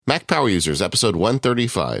Mac Power Users, episode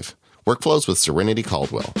 135, Workflows with Serenity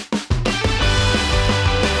Caldwell.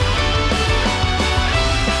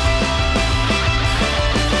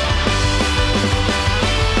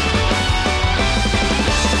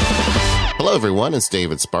 Hello, everyone. It's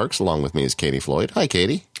David Sparks. Along with me is Katie Floyd. Hi,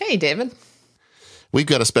 Katie. Hey, David. We've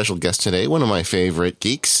got a special guest today, one of my favorite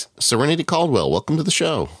geeks, Serenity Caldwell. Welcome to the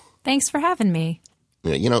show. Thanks for having me.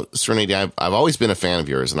 Yeah, you know, Serenity, I've always been a fan of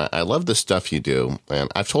yours, and I love the stuff you do.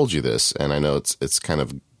 And I've told you this, and I know it's kind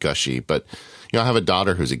of gushy, but you know, I have a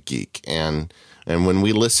daughter who's a geek, and when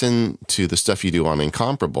we listen to the stuff you do on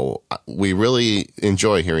Incomparable, we really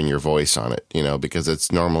enjoy hearing your voice on it. You know, because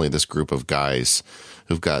it's normally this group of guys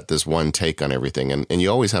who've got this one take on everything, and you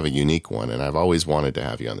always have a unique one. And I've always wanted to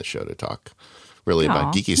have you on the show to talk really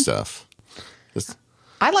about geeky stuff.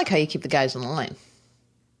 I like how you keep the guys in line.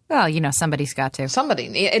 Well, you know, somebody's got to. Somebody.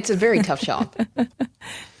 It's a very tough job.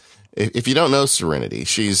 If you don't know Serenity,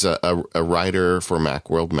 she's a writer for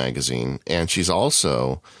Macworld magazine, and she's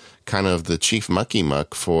also kind of the chief mucky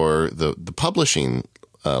muck for the publishing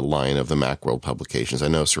line of the Macworld publications. I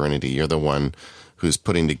know, Serenity, you're the one who's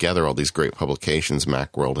putting together all these great publications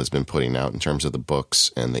Macworld has been putting out in terms of the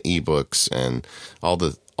books and the ebooks and all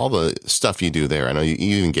the stuff you do there. I know you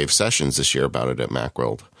even gave sessions this year about it at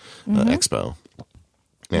Macworld Expo.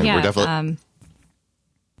 And we're definitely.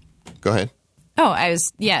 Go ahead. Oh,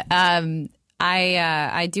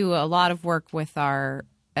 I do a lot of work with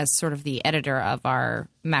as sort of the editor of our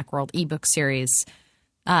Macworld ebook series.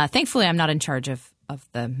 Thankfully, I'm not in charge of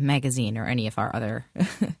the magazine or any of our other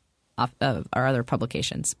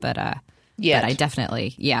publications, but I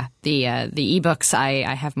definitely, the ebooks,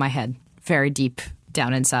 I have my head very deep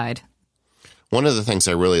down inside. One of the things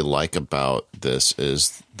I really like about this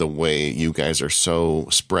is the way you guys are so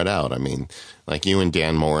spread out. I mean, like you and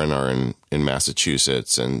Dan Morin are in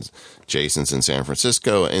Massachusetts, and Jason's in San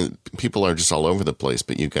Francisco, and people are just all over the place,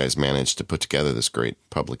 but you guys managed to put together this great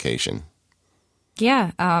publication.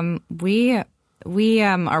 Yeah, we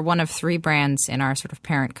are one of three brands in our sort of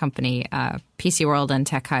parent company. PC World and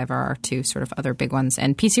Tech Hive are our two sort of other big ones.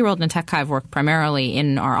 And PC World and Tech Hive work primarily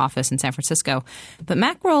in our office in San Francisco. But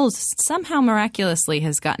Macworld somehow miraculously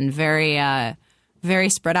has gotten very, very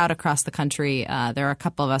spread out across the country. There are a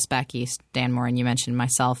couple of us back east, Dan Morin, you mentioned,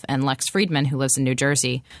 myself, and Lex Friedman, who lives in New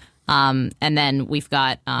Jersey. And then we've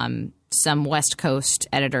got some West Coast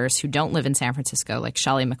editors who don't live in San Francisco, like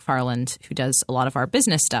Shali McFarland, who does a lot of our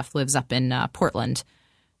business stuff, lives up in Portland.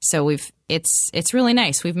 So it's really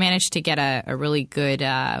nice. We've managed to get a really good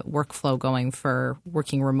workflow going for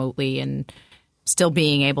working remotely and still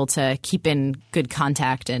being able to keep in good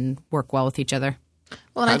contact and work well with each other.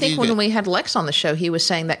 Well, and I think when we had Lex on the show, he was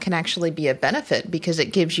saying that can actually be a benefit because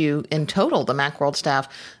it gives you, in total, the Macworld staff,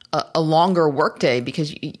 a longer workday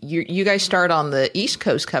because you guys start on the East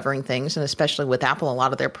Coast covering things, and especially with Apple, a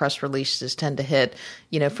lot of their press releases tend to hit,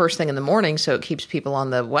 first thing in the morning, so it keeps people on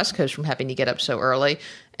the West Coast from having to get up so early.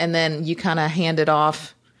 And then you kind of hand it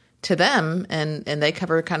off to them, and they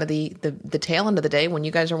cover kind of the tail end of the day when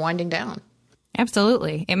you guys are winding down.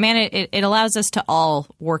 Absolutely. It allows us to all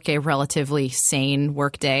work a relatively sane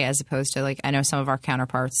workday as opposed to, I know some of our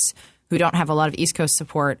counterparts who don't have a lot of East Coast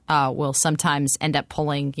support will sometimes end up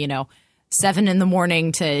pulling, 7 in the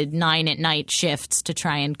morning to 9 at night shifts to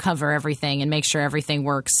try and cover everything and make sure everything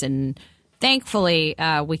works. And thankfully,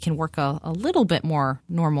 we can work a little bit more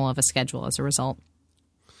normal of a schedule as a result.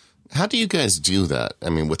 How do you guys do that? I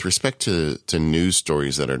mean, with respect to news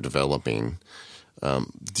stories that are developing,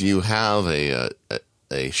 do you have a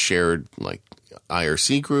shared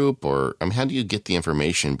IRC group, or how do you get the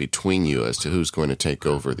information between you as to who's going to take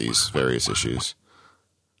over these various issues?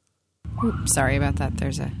 Oops, sorry about that.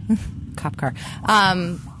 There's a cop car.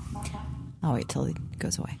 I'll wait till it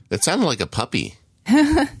goes away. It sounded like a puppy.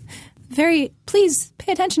 Please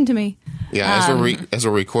pay attention to me. Yeah, as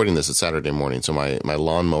we're recording this, it's Saturday morning, so my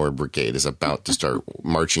lawnmower brigade is about to start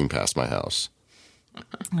marching past my house.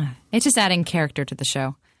 It's just adding character to the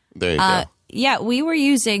show. There you go. Yeah, we were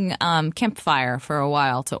using Campfire for a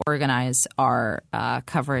while to organize our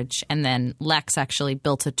coverage, and then Lex actually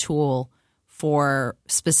built a tool for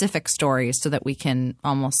specific stories so that we can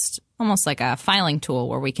almost like a filing tool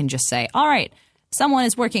where we can just say, all right, someone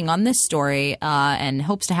is working on this story and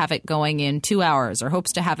hopes to have it going in 2 hours or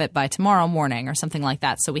hopes to have it by tomorrow morning or something like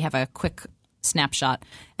that. So we have a quick snapshot.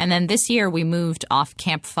 And then this year we moved off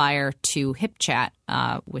Campfire to HipChat,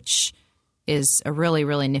 which is a really,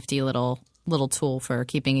 really nifty little tool for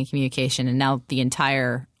keeping in communication. And now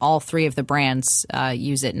all three of the brands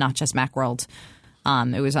use it, not just Macworld.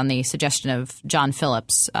 It was on the suggestion of John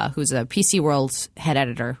Phillips, who's a PC World head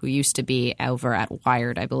editor who used to be over at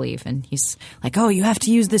Wired, I believe. And he's like, oh, you have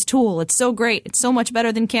to use this tool. It's so great. It's so much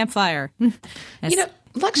better than Campfire.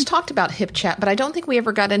 Lex talked about HipChat, but I don't think we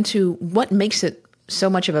ever got into what makes it so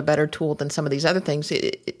much of a better tool than some of these other things.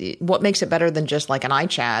 What makes it better than just like an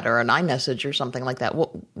iChat or an iMessage or something like that?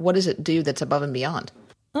 What does it do that's above and beyond?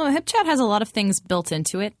 Well, HipChat has a lot of things built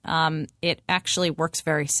into it. It actually works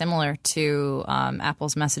very similar to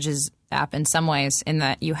Apple's Messages app in some ways, in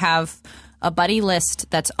that you have a buddy list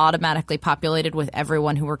that's automatically populated with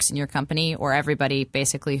everyone who works in your company, or everybody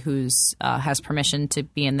basically who's has permission to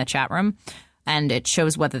be in the chat room, and it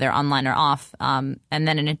shows whether they're online or off. And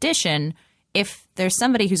then in addition, if there's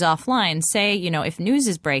somebody who's offline, say, if news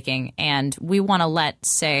is breaking and we want to let,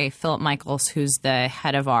 say, Philip Michaels, who's the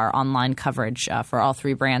head of our online coverage for all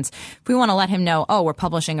three brands, if we want to let him know, oh, we're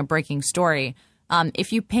publishing a breaking story,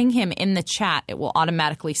 if you ping him in the chat, it will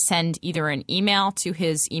automatically send either an email to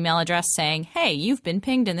his email address saying, hey, you've been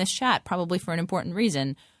pinged in this chat, probably for an important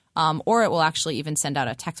reason, or it will actually even send out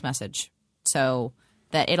a text message. So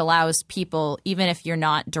that it allows people, even if you're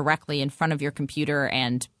not directly in front of your computer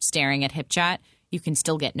and staring at HipChat, you can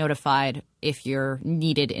still get notified if you're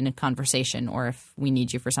needed in a conversation or if we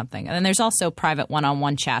need you for something. And then there's also private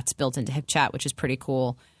one-on-one chats built into HipChat, which is pretty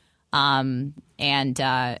cool. And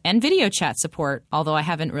video chat support, although I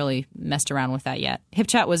haven't really messed around with that yet.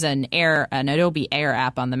 HipChat was an Adobe Air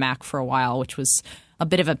app on the Mac for a while, which was a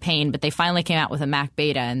bit of a pain, but they finally came out with a Mac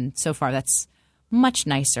beta, and so far that's much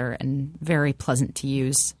nicer and very pleasant to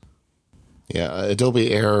use. Yeah,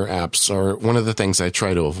 Adobe Air apps are one of the things I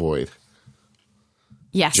try to avoid.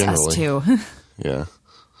 Yes, generally. us too. Yeah.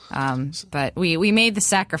 But we made the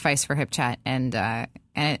sacrifice for HipChat, and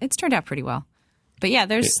it's turned out pretty well. But yeah,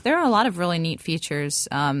 there are a lot of really neat features.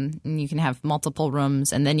 You can have multiple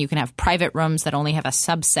rooms, and then you can have private rooms that only have a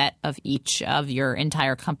subset of each of your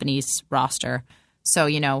entire company's roster. So,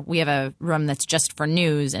 we have a room that's just for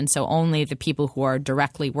news, and so only the people who are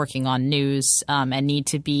directly working on news and need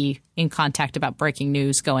to be in contact about breaking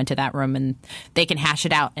news go into that room, and they can hash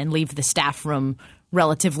it out and leave the staff room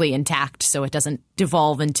relatively intact so it doesn't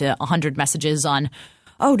devolve into 100 messages on,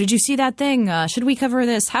 oh, did you see that thing? Should we cover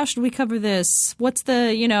this? How should we cover this? What's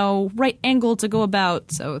the, right angle to go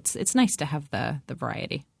about? So it's nice to have the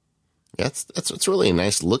variety. Yeah, it's really a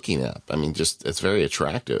nice looking app. I mean, it's very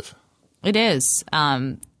attractive. It is.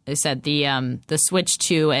 They said the switch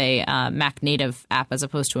to a Mac native app as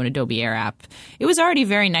opposed to an Adobe Air app. It was already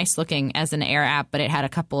very nice looking as an Air app, but it had a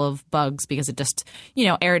couple of bugs because it just,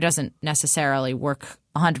 Air doesn't necessarily work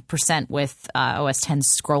 100% with OS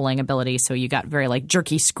X's scrolling ability. So you got very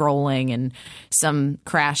jerky scrolling and some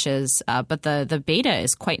crashes. But the beta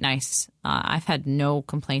is quite nice. I've had no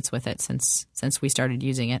complaints with it since we started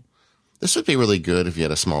using it. This would be really good if you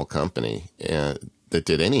had a small company that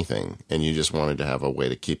did anything and you just wanted to have a way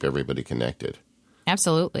to keep everybody connected.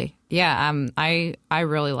 Absolutely. Yeah, I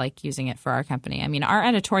really like using it for our company. I mean, our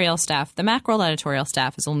editorial staff, the Macworld editorial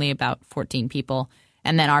staff is only about 14 people,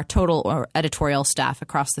 and then our total editorial staff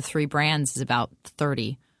across the three brands is about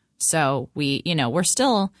 30. So we're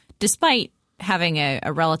still, despite having a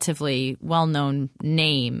relatively well-known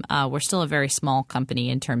name, we're still a very small company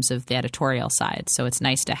in terms of the editorial side. So it's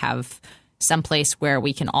nice to have someplace where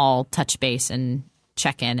we can all touch base and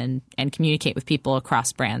check in and communicate with people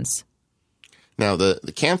across brands. Now, the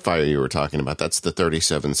Campfire you were talking about, that's the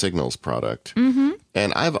 37 Signals product. Mm-hmm.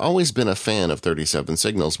 And I've always been a fan of 37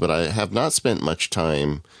 Signals, but I have not spent much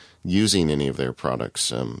time using any of their products.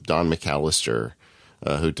 Don McAllister,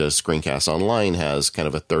 who does Screencast Online, has kind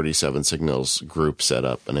of a 37 Signals group set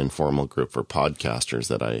up, an informal group for podcasters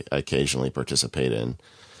that I occasionally participate in.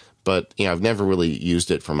 But I've never really used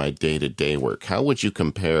it for my day-to-day work. How would you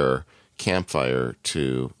compare Campfire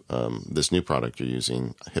to this new product you're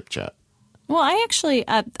using, HipChat? Well,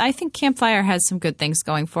 I think Campfire has some good things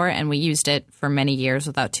going for it, and we used it for many years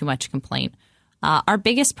without too much complaint. Our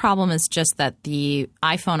biggest problem is just that the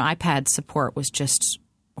iPhone, iPad support was just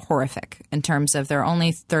horrific in terms of their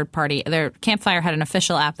only third-party. Their Campfire had an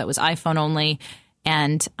official app that was iPhone only,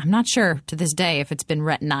 and I'm not sure to this day if it's been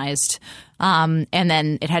retinized. And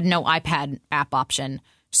then it had no iPad app option.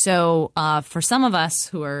 So for some of us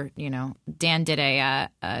who are, Dan did a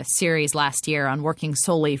series last year on working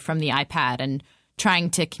solely from the iPad and trying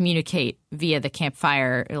to communicate via the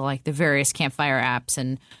Campfire, like the various Campfire apps,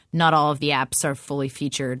 and not all of the apps are fully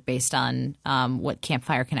featured based on what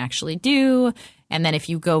Campfire can actually do. And then if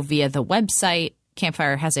you go via the website,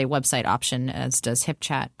 Campfire has a website option, as does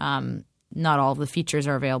HipChat. Not all of the features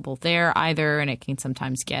are available there either, and it can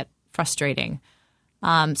sometimes get frustrating.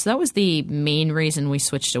 So that was the main reason we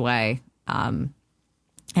switched away.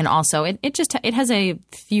 And also, it has a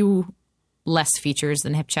few less features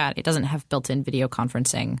than HipChat. It doesn't have built-in video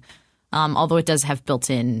conferencing, although it does have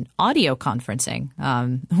built-in audio conferencing,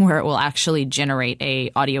 where it will actually generate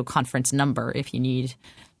a audio conference number if you need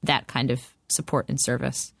that kind of support and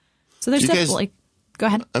service. So there's definitely – go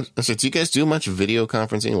ahead. So do you guys do much video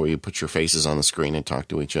conferencing where you put your faces on the screen and talk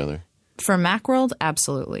to each other? For Macworld,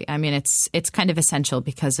 absolutely. I mean, it's kind of essential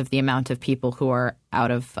because of the amount of people who are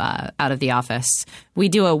out of the office. We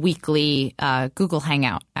do a weekly Google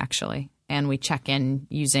Hangout, actually, and we check in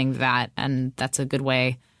using that, and that's a good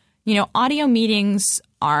way. You know, audio meetings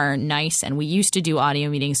are nice, and we used to do audio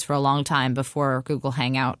meetings for a long time before Google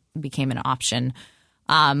Hangout became an option.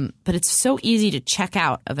 But it's so easy to check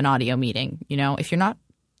out of an audio meeting, you know, if you're not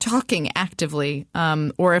talking actively,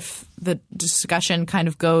 or if the discussion kind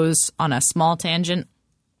of goes on a small tangent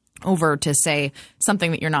over to say something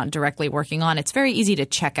that you're not directly working on, it's very easy to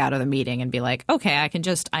check out of the meeting and be like, okay,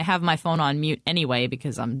 I have my phone on mute anyway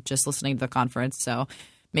because I'm just listening to the conference. So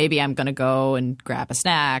maybe I'm going to go and grab a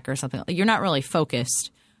snack or something. You're not really focused.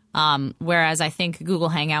 Whereas I think Google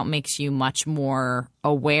Hangout makes you much more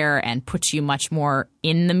aware and puts you much more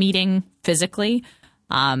in the meeting physically.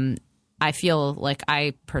 I feel like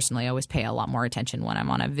I personally always pay a lot more attention when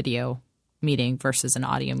I'm on a video meeting versus an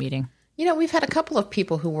audio meeting. You know, we've had a couple of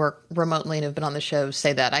people who work remotely and have been on the show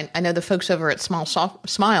say that. I know the folks over at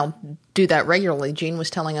Smile do that regularly. Gene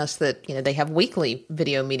was telling us that, you know, they have weekly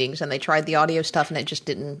video meetings and they tried the audio stuff and it just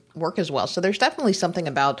didn't work as well. So there's definitely something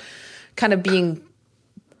about kind of being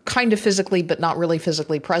kind of physically but not really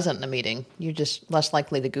physically present in a meeting. You're just less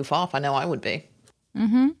likely to goof off. I know I would be.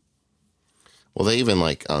 Mm-hmm. Well, they even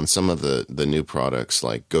like on some of the new products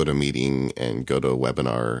like GoToMeeting and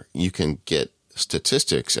GoToWebinar, you can get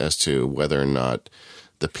statistics as to whether or not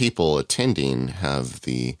the people attending have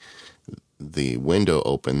the window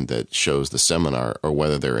open that shows the seminar or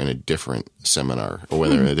whether they're in a different seminar or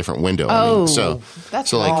whether they're in a different window. Oh,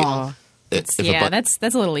 that's wrong. That's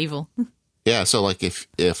a little evil. Yeah. So like if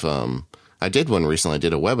I did one recently. I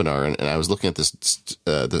did a webinar, and I was looking at this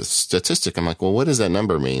the statistic. I'm like, well, what does that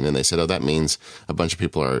number mean? And they said, oh, that means a bunch of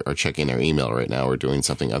people are checking their email right now or doing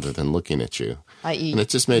something other than looking at you. I.e., and it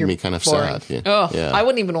just made me kind of sad. Yeah. Oh, yeah. I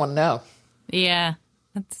wouldn't even want to know. Yeah.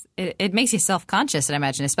 It makes you self-conscious, I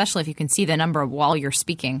imagine, especially if you can see the number while you're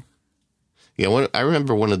speaking. Yeah, I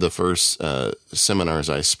remember one of the first seminars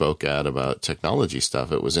I spoke at about technology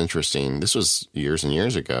stuff. It was interesting. This was years and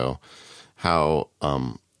years ago, how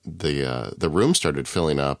the room started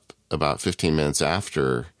filling up about 15 minutes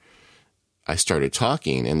after I started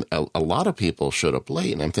talking, and a lot of people showed up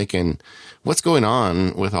late. And I'm thinking, what's going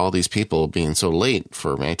on with all these people being so late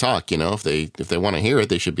for my talk? You know, if they want to hear it,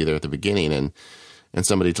 they should be there at the beginning. And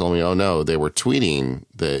somebody told me, oh no, they were tweeting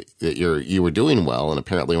that you were doing well, and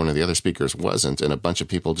apparently one of the other speakers wasn't, and a bunch of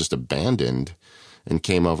people just abandoned and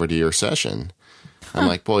came over to your session. I'm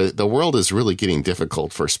like, boy, the world is really getting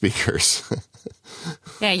difficult for speakers.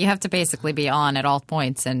 Yeah, you have to basically be on at all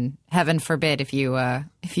points, and heaven forbid if you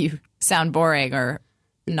sound boring or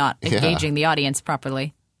not engaging the audience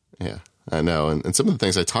properly. Yeah, I know. And some of the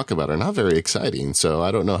things I talk about are not very exciting, so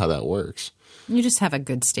I don't know how that works. You just have a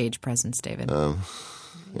good stage presence, David.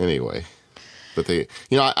 Anyway, but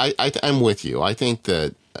I'm with you. I think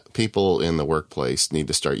that people in the workplace need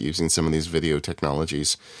to start using some of these video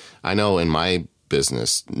technologies. I know in my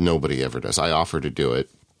business, nobody ever does. I offer to do it.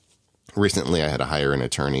 Recently, I had to hire an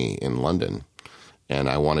attorney in London, and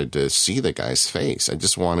I wanted to see the guy's face. I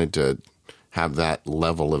just wanted to have that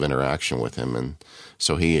level of interaction with him, and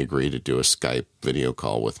so he agreed to do a Skype video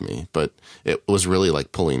call with me. But it was really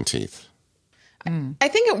like pulling teeth. I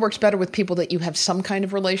think it works better with people that you have some kind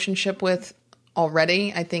of relationship with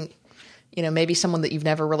already. I think, maybe someone that you've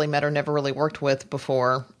never really met or never really worked with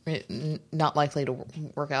before, not likely to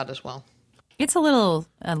work out as well. It's a little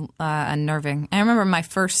unnerving. I remember my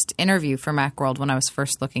first interview for Macworld when I was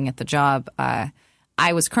first looking at the job. I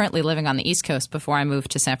was currently living on the East Coast before I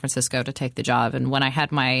moved to San Francisco to take the job. And when I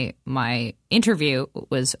had my interview, it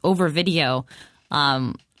was over video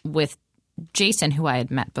with Jason, who I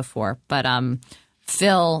had met before. But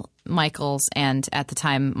Phil Michaels and at the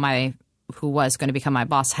time who was going to become my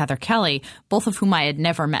boss, Heather Kelly, both of whom I had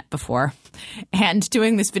never met before. And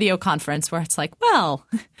doing this video conference where it's like, well,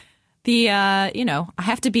 I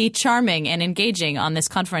have to be charming and engaging on this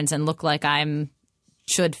conference and look like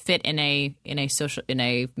should fit in a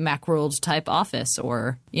Macworld type office,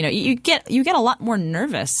 or you get a lot more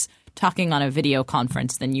nervous talking on a video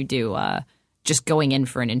conference than you do just going in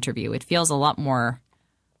for an interview. It feels a lot more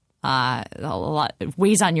a lot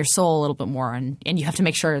weighs on your soul a little bit more, and you have to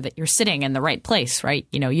make sure that you're sitting in the right place, right?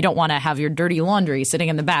 You know, you don't want to have your dirty laundry sitting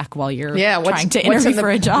in the back while you're trying to interview for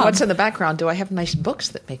a job. What's in the background? Do I have nice books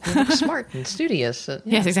that make me look smart and studious?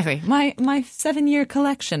 Yes, exactly. My 7-year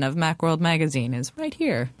collection of Macworld magazine is right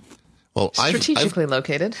here. Well, strategically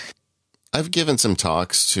located. I've given some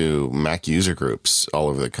talks to Mac user groups all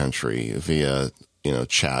over the country via,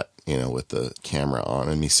 chat, with the camera on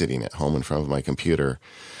and me sitting at home in front of my computer.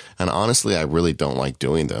 And honestly, I really don't like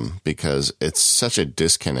doing them because it's such a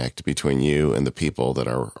disconnect between you and the people that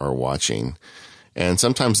are watching. And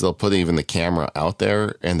sometimes they'll put even the camera out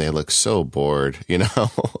there and they look so bored,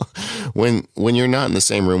 When you're not in the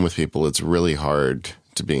same room with people, it's really hard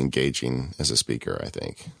to be engaging as a speaker, I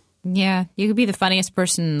think. Yeah, you could be the funniest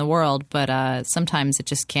person in the world, but sometimes it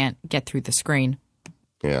just can't get through the screen.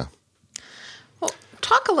 Yeah. Well,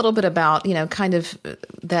 talk a little bit about, kind of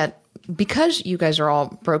that because you guys are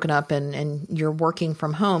all broken up and you're working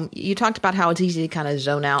from home, you talked about how it's easy to kind of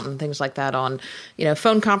zone out and things like that on,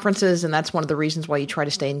 phone conferences. And that's one of the reasons why you try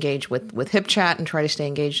to stay engaged with HipChat and try to stay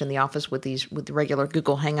engaged in the office with the regular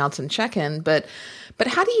Google Hangouts and check-in. But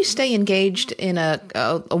how do you stay engaged in a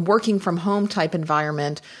working from home type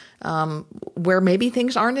environment where maybe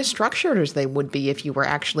things aren't as structured as they would be if you were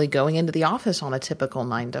actually going into the office on a typical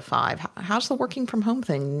 9 to 5? How's the working from home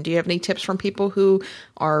thing? Do you have any tips from people who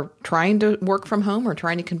are trying to work from home or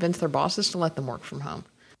trying to convince their bosses to let them work from home?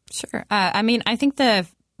 Sure. I think the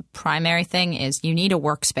primary thing is you need a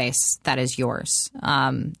workspace that is yours,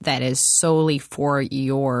 that is solely for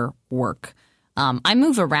your work. I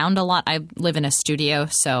move around a lot. I live in a studio,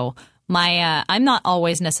 so I'm not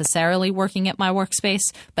always necessarily working at my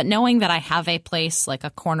workspace, but knowing that I have a place, like a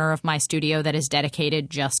corner of my studio that is dedicated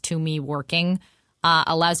just to me working,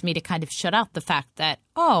 allows me to kind of shut out the fact that,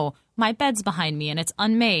 my bed's behind me and it's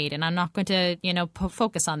unmade and I'm not going to,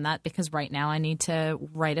 focus on that because right now I need to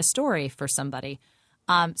write a story for somebody.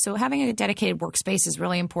 So having a dedicated workspace is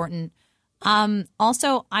really important.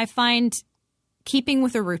 Also, I find keeping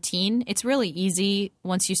with a routine, it's really easy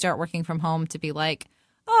once you start working from home to be like,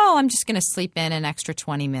 I'm just going to sleep in an extra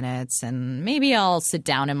 20 minutes and maybe I'll sit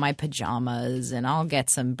down in my pajamas and I'll get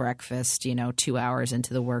some breakfast, 2 hours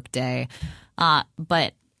into the workday.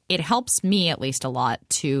 But it helps me at least a lot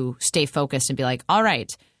to stay focused and be like, all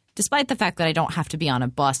right, despite the fact that I don't have to be on a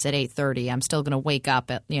bus at 8:30, I'm still going to wake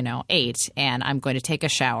up at, 8 and I'm going to take a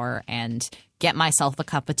shower and get myself a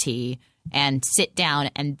cup of tea and sit down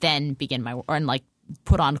and then begin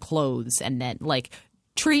put on clothes and then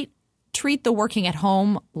treat the working at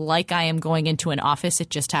home like I am going into an office. It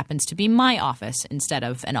just happens to be my office instead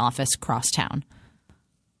of an office cross town.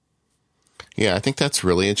 Yeah, I think that's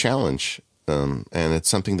really a challenge. And it's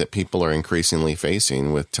something that people are increasingly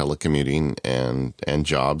facing with telecommuting and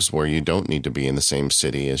jobs where you don't need to be in the same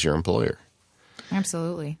city as your employer.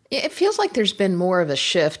 Absolutely. It feels like there's been more of a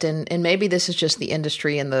shift, and maybe this is just the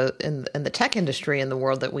industry and the tech industry in the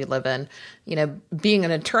world that we live in. Being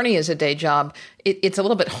an attorney as a day job, it's a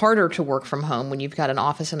little bit harder to work from home when you've got an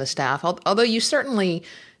office and a staff, although you certainly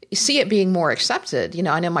see it being more accepted.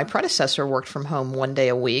 I know my predecessor worked from home 1 day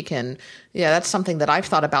a week, and that's something that I've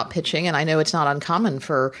thought about pitching. And I know it's not uncommon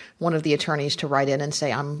for one of the attorneys to write in and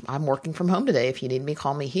say, I'm working from home today. If you need me,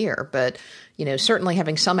 call me here. But, certainly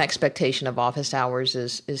having some expectation of office hours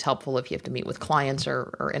is helpful if you have to meet with clients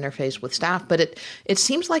or interface with staff. But it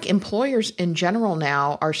seems like employers in general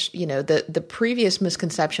now are, the previous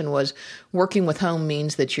misconception was working with home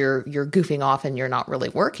means that you're goofing off and you're not really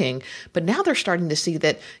working. But now they're starting to see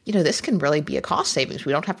that, this can really be a cost savings.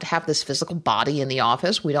 We don't have to have this physical body in the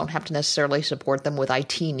office. We don't have to necessarily support them with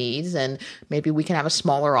IT needs. And maybe we can have a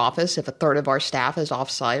smaller office if a third of our staff is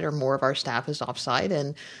offsite or more of our staff is offsite.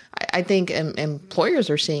 And I think employers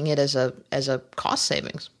are seeing it as a cost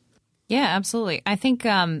savings. Yeah, absolutely. I think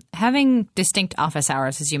having distinct office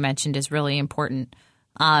hours, as you mentioned, is really important.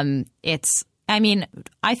 I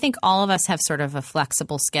think all of us have sort of a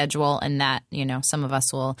flexible schedule in that, some of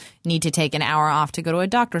us will need to take an hour off to go to a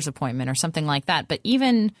doctor's appointment or something like that. But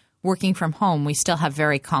even working from home, we still have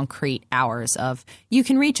very concrete hours of you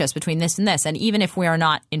can reach us between this and this. And even if we are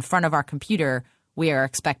not in front of our computer, we are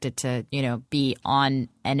expected to, be on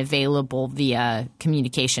and available via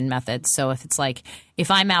communication methods. So if it's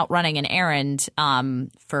if I'm out running an errand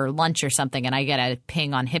for lunch or something and I get a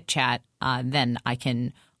ping on HipChat, then I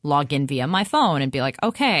can log in via my phone and be like,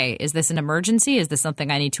 okay, is this an emergency? Is this something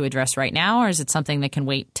I need to address right now? Or is it something that can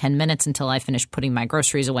wait 10 minutes until I finish putting my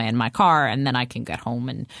groceries away in my car and then I can get home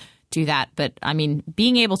and do that? But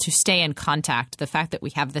being able to stay in contact, the fact that we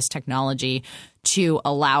have this technology to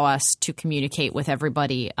allow us to communicate with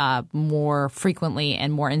everybody more frequently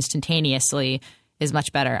and more instantaneously is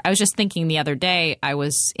much better. I was just thinking the other day, I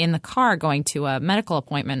was in the car going to a medical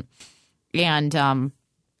appointment, and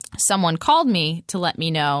someone called me to let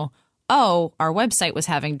me know, oh, our website was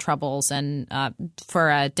having troubles, and for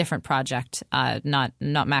a different project, not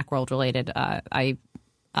Macworld related. I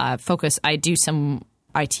do some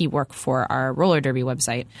IT work for our roller derby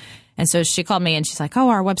website. And so she called me and she's like, oh,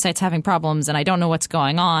 our website's having problems and I don't know what's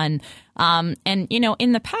going on. And, you know,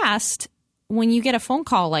 in the past, when you get a phone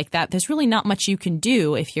call like that, there's really not much you can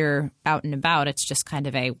do if you're out and about. It's just kind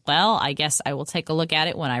of well, I guess I will take a look at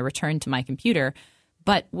it when I return to my computer.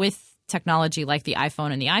 But with technology like the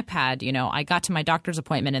iPhone and the iPad, you know, I got to my doctor's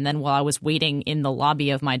appointment, and then while I was waiting in the lobby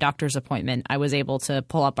of my doctor's appointment, I was able to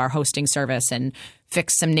pull up our hosting service and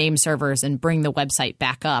fix some name servers and bring the website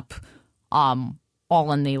back up,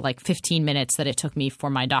 all in the 15 minutes that it took me for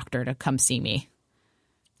my doctor to come see me.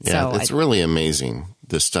 Yeah, so it's really amazing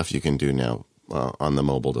the stuff you can do now on the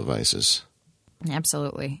mobile devices.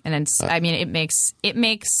 Absolutely. And it's, it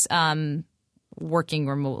makes working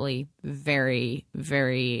remotely very,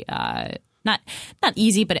 very not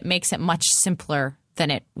easy, but it makes it much simpler than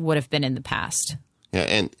it would have been in the past. Yeah,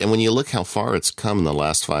 and when you look how far it's come in the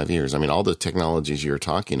last 5 years, I mean, all the technologies you're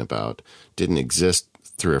talking about didn't exist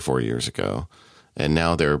 3 or 4 years ago, and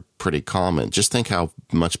now they're pretty common. Just think how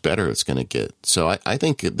much better it's going to get. So I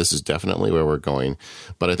think this is definitely where we're going,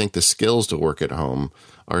 but I think the skills to work at home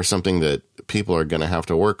are something that people are going to have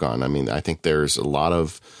to work on. I mean, I think there's a lot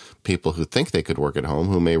of people who think they could work at home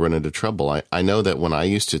who may run into trouble. I know that when I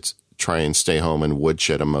used to try and stay home and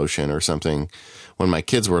woodshed a motion or something, when my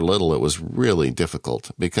kids were little, it was really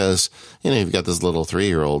difficult because, you know, you've got this little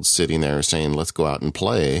 3-year-old sitting there saying, let's go out and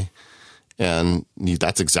play. And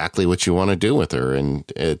that's exactly what you want to do with her.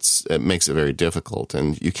 And it makes it very difficult.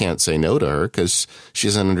 And you can't say no to her because she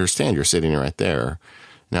doesn't understand. You're sitting right there.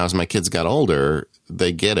 Now, as my kids got older,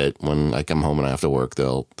 they get it. When I come home and I have to work,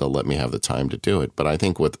 they'll let me have the time to do it. But I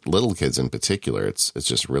think with little kids in particular, it's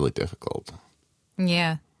just really difficult.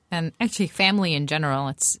 Yeah. And actually, family in general,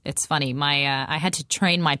 it's funny. I had to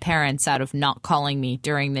train my parents out of not calling me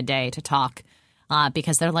during the day to talk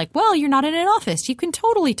because they're like, well, you're not in an office. You can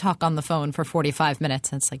totally talk on the phone for 45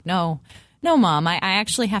 minutes. And it's like, no, Mom, I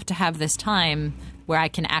actually have to have this time where I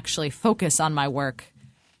can actually focus on my work.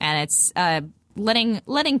 And it's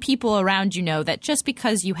letting people around you know that just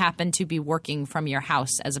because you happen to be working from your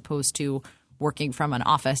house as opposed to working from an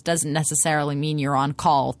office doesn't necessarily mean you're on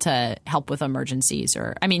call to help with emergencies.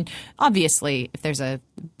 Or, I mean, obviously, if there's a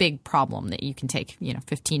big problem that you can take,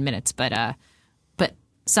 15 minutes, but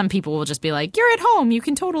some people will just be like, you're at home, you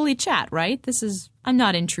can totally chat, right? I'm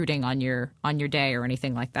not intruding on your day or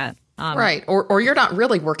anything like that. Right. Or you're not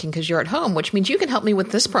really working because you're at home, which means you can help me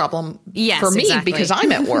with this problem for me exactly. because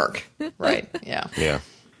I'm at work. Right. Yeah. Yeah.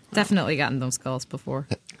 Definitely gotten those calls before.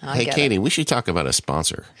 Hey, Katie, we should talk about a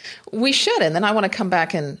sponsor. We should, and then I want to come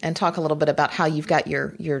back and talk a little bit about how you've got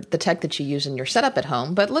the tech that you use in your setup at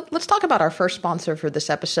home. But let's talk about our first sponsor for this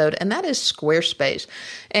episode, and that is Squarespace.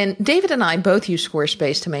 And David and I both use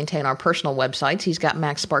Squarespace to maintain our personal websites. He's got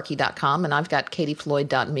MaxSparky.com, and I've got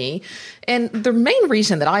KatieFloyd.me. And the main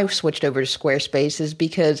reason that I switched over to Squarespace is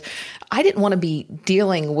because I didn't want to be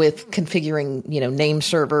dealing with configuring, name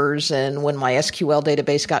servers, and when my SQL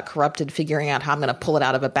database got corrupted, figuring out how I'm going to pull it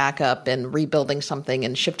out of a backup and rebuilding something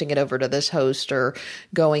and shifting it over to this host or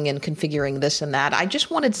going and configuring this and that. I just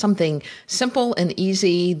wanted something simple and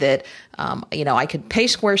easy that, I could pay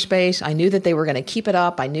Squarespace. I knew that they were going to keep it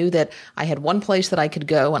up. I knew that I had one place that I could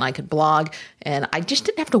go and I could blog, and I just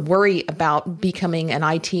didn't have to worry about becoming an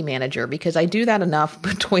IT manager because I do that enough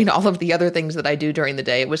between all of the other things that I do during the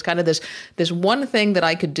day. It was kind of this one thing that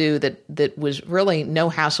I could do that was really no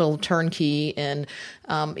hassle, turnkey, and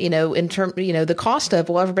in term, the cost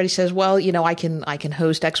of, everybody says, I can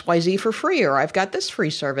host XYZ for free, or I've got this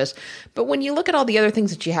free service. But when you look at all the other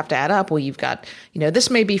things that you have to add up, you've got,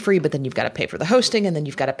 this may be free, but then you've got to pay for the hosting, and then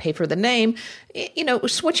you've got to pay for the name.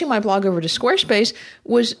 Switching my blog over to Squarespace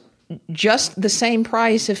was just the same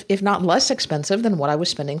price, if not less expensive than what I was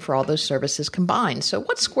spending for all those services combined. So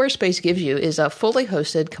what Squarespace gives you is a fully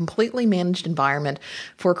hosted, completely managed environment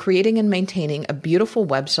for creating and maintaining a beautiful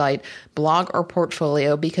website, blog, or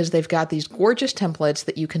portfolio, because they've got these gorgeous templates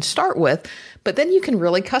that you can start with, but then you can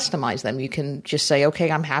really customize them. You can just say, okay,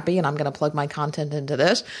 I'm happy and I'm going to plug my content into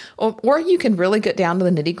this. Or you can really get down to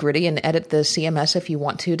the nitty gritty and edit the CMS if you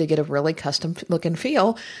want to get a really custom look and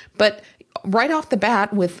feel. But right off the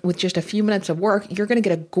bat, with just a few minutes of work, you're going to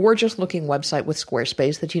get a gorgeous looking website with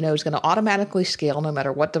Squarespace that is going to automatically scale no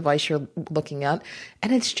matter what device you're looking at.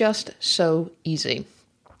 And it's just so easy.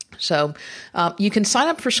 So you can sign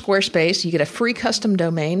up for Squarespace. You get a free custom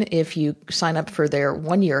domain if you sign up for their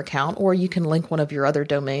 1-year account, or you can link one of your other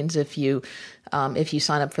domains if you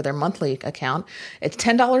sign up for their monthly account. It's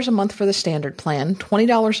 $10 a month for the standard plan,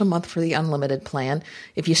 $20 a month for the unlimited plan.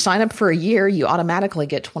 If you sign up for a year, you automatically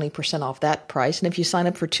get 20% off that price. And if you sign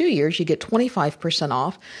up for 2 years, you get 25%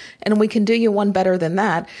 off. And we can do you one better than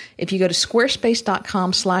that. If you go to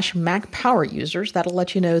squarespace.com/MacPowerUsers, that'll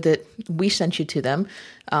let you know that we sent you to them.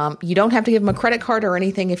 You don't have to give them a credit card or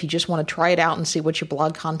anything. If you just want to try it out and see what your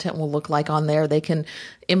blog content will look like on there, they can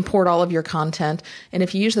import all of your content. And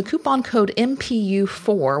if you use the coupon code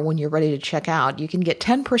MPU4 when you're ready to check out, you can get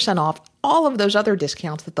 10% off all of those other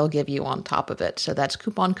discounts that they'll give you on top of it. So that's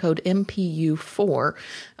coupon code MPU4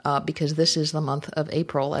 because this is the month of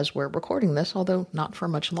April as we're recording this, although not for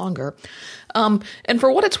much longer. And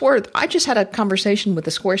for what it's worth, I just had a conversation with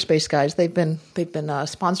the Squarespace guys. They've been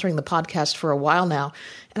sponsoring the podcast for a while now.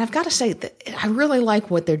 And I've got to say that I really like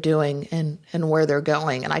what they're doing and where they're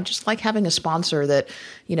going. And I just like having a sponsor that,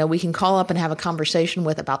 we can call up and have a conversation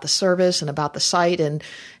with about the service and about the site. And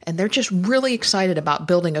they're just really excited about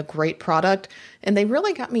building a great product. And they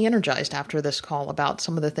really got me energized after this call about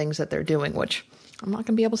some of the things that they're doing, which I'm not going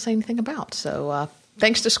to be able to say anything about. So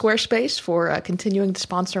thanks to Squarespace for continuing to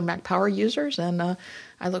sponsor Mac Power Users. And I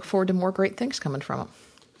look forward to more great things coming from them.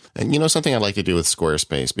 And something I'd like to do with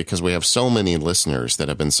Squarespace, because we have so many listeners that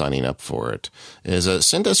have been signing up for it, is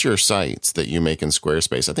send us your sites that you make in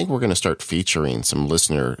Squarespace. I think we're going to start featuring some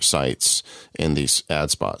listener sites in these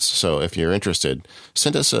ad spots. So if you're interested,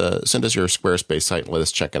 send us your Squarespace site. Let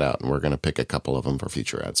us check it out, and we're going to pick a couple of them for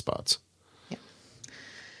future ad spots. Yeah.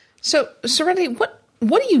 So, Serenity, what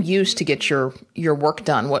do you use to get your work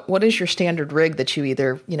done? What is your standard rig that you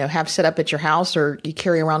either have set up at your house or you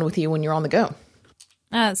carry around with you when you're on the go?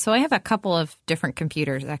 So I have a couple of different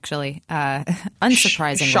computers, actually,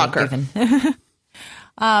 unsurprisingly. Shocker.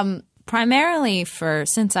 Primarily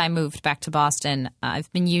since I moved back to Boston,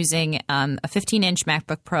 I've been using a 15-inch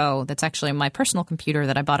MacBook Pro that's actually my personal computer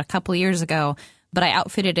that I bought a couple years ago, but I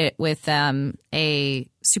outfitted it with a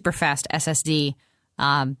super fast SSD,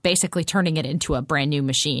 basically turning it into a brand new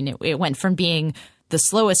machine. It went from being the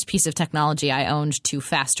slowest piece of technology I owned to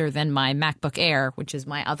faster than my MacBook Air, which is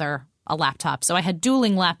my other a laptop. So I had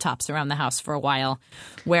dueling laptops around the house for a while,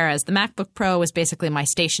 whereas the MacBook Pro was basically my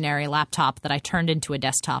stationary laptop that I turned into a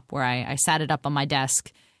desktop where I sat it up on my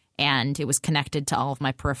desk and it was connected to all of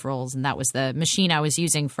my peripherals. And that was the machine I was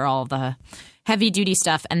using for all the heavy duty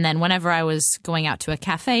stuff. And then whenever I was going out to a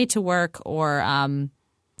cafe to work or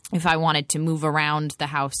if I wanted to move around the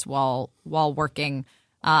house while working,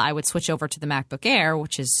 I would switch over to the MacBook Air,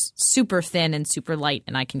 which is super thin and super light,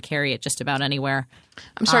 and I can carry it just about anywhere.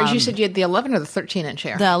 I'm sorry, you said you had the 11 or the 13-inch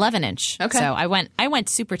Air? The 11-inch. Okay. So I went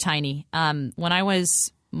super tiny. When I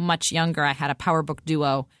was much younger, I had a PowerBook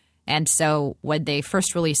Duo, and so when they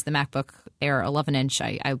first released the MacBook Air 11-inch,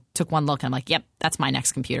 I took one look and I'm like, yep, that's my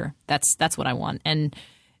next computer. That's what I want. And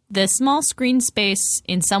the small screen space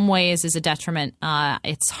in some ways is a detriment.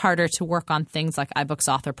 It's harder to work on things like iBooks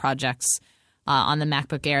author projects on the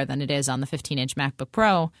MacBook Air than it is on the 15-inch MacBook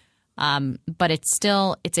Pro. But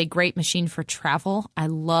it's a great machine for travel. I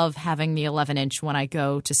love having the 11-inch when I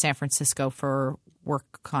go to San Francisco for work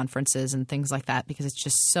conferences and things like that because it's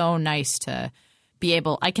just so nice to be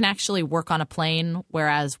able – I can actually work on a plane,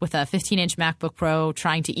 whereas with a 15-inch MacBook Pro,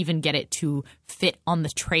 trying to even get it to fit on the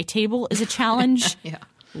tray table is a challenge, yeah.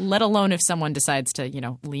 Let alone if someone decides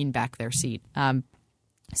to, lean back their seat.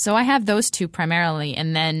 So I have those two primarily,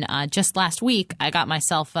 and then just last week I got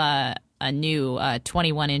myself a new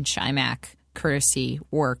 21-inch iMac courtesy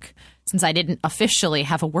work since I didn't officially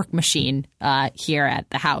have a work machine here at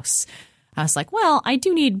the house. I was like, well, I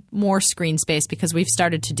do need more screen space because we've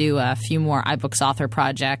started to do a few more iBooks author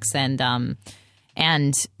projects, and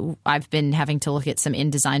I've been having to look at some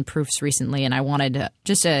InDesign proofs recently, and I wanted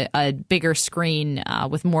just a bigger screen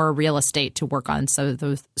with more real estate to work on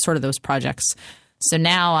those projects. So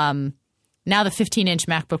now the 15-inch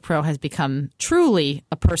MacBook Pro has become truly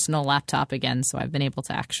a personal laptop again. So I've been able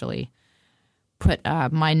to actually put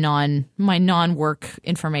my non-work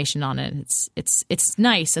information on it. It's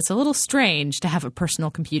nice. It's a little strange to have a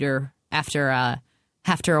personal computer after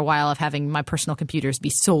a while of having my personal computers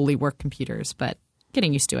be solely work computers, but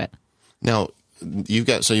getting used to it. Now you've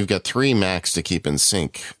got 3 Macs to keep in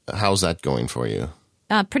sync. How's that going for you?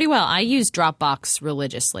 Pretty well. I use Dropbox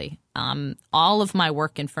religiously. All of my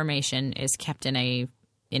work information is kept in a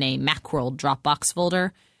Macworld Dropbox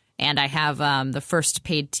folder, and I have the first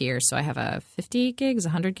paid tier. So I have a 50 gigs,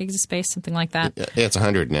 100 gigs of space, something like that. Yeah, it's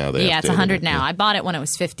 100 now. It's 100 now. I bought it when it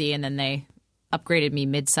was 50, and then they upgraded me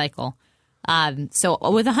mid-cycle. So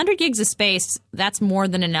with 100 gigs of space, that's more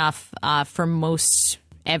than enough for most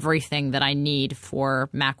everything that I need for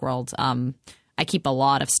Macworld. I keep a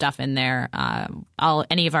lot of stuff in there.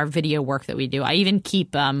 Any of our video work that we do. I even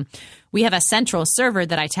keep we have a central server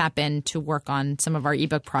that I tap in to work on some of our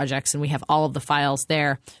ebook projects, and we have all of the files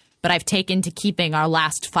there. But I've taken to keeping our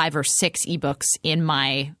last 5 or 6 ebooks in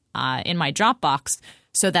my Dropbox,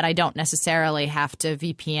 so that I don't necessarily have to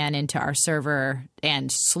VPN into our server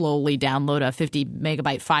and slowly download a 50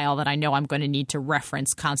 megabyte file that I know I'm going to need to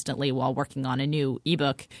reference constantly while working on a new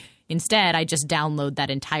ebook. Instead, I just download that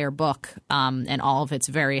entire book and all of its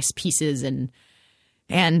various pieces and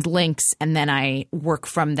links, and then I work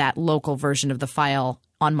from that local version of the file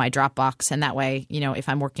on my Dropbox. And that way, if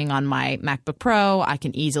I'm working on my MacBook Pro, I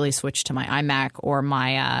can easily switch to my iMac or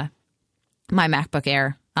my MacBook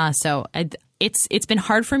Air. So it's been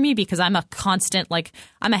hard for me because I'm a constant,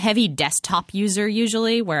 I'm a heavy desktop user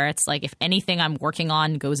usually, where it's like if anything I'm working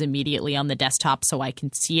on goes immediately on the desktop so I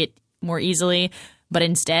can see it more easily. But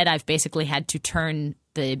instead, I've basically had to turn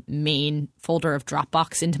the main folder of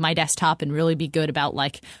Dropbox into my desktop and really be good about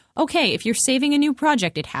okay, if you're saving a new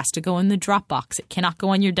project, it has to go in the Dropbox. It cannot go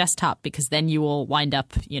on your desktop because then you will wind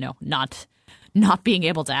up, not being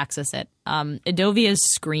able to access it. Adovia's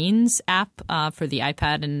Screens app for the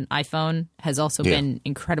iPad and iPhone has also been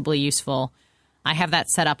incredibly useful. I have that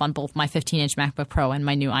set up on both my 15-inch MacBook Pro and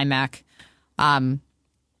my new iMac.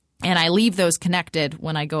 And I leave those connected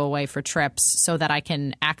when I go away for trips so that I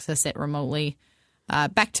can access it remotely.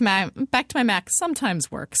 Back to my Mac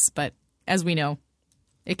sometimes works, but as we know,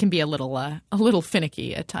 it can be a little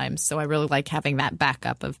finicky at times. So I really like having that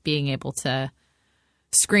backup of being able to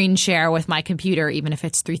screen share with my computer, even if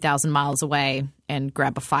it's 3,000 miles away, and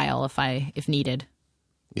grab a file if needed.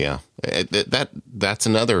 Yeah, that's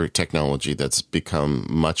another technology that's become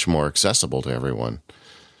much more accessible to everyone.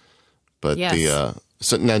 But yes.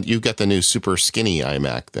 So now you've got the new super skinny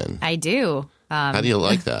iMac then. I do. How do you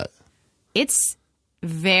like that? It's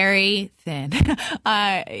very thin.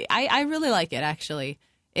 I really like it, actually.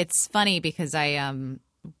 It's funny because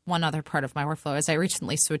one other part of my workflow is I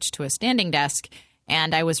recently switched to a standing desk,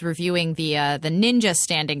 and I was reviewing the Ninja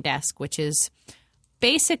standing desk, which is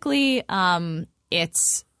basically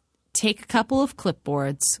it's take a couple of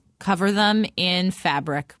clipboards, cover them in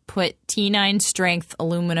fabric, put T9 strength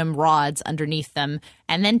aluminum rods underneath them,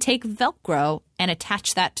 and then take Velcro and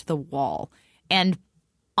attach that to the wall. And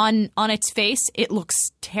on its face, it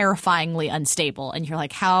looks terrifyingly unstable. And you're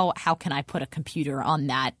like, how can I put a computer on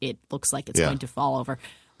that? It looks like it's going to fall over.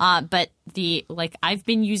 But I've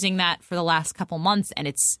been using that for the last couple months, and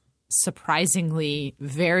it's surprisingly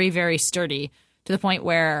very, very sturdy, to the point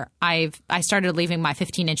where I started leaving my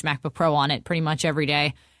 15-inch MacBook Pro on it pretty much every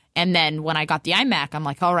day. And then when I got the iMac, I'm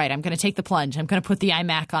like, all right, I'm going to take the plunge. I'm going to put the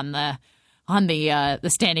iMac on the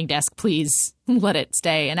standing desk. Please let it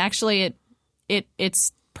stay. And actually,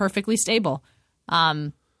 it's perfectly stable.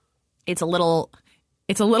 It's a little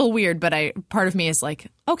weird, but part of me is like,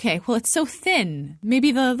 okay, well, it's so thin.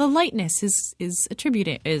 Maybe the lightness is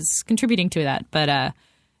contributing to that. But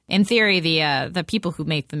in theory, the people who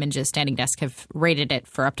make the Ninja standing desk have rated it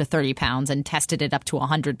for up to 30 pounds and tested it up to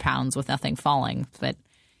 100 pounds with nothing falling. But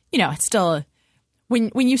it's still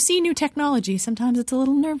when you see new technology, sometimes it's a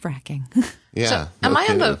little nerve-wracking. Yeah. So am I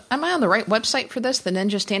on the right website for this? The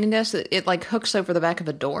Ninja standing desk? It hooks over the back of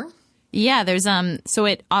a door? Yeah, there's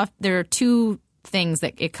there are two things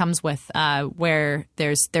that it comes with where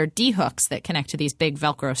there are D-hooks that connect to these big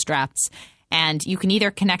Velcro straps, and you can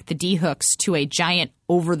either connect the D-hooks to a giant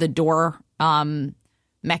over-the-door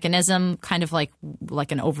mechanism, kind of like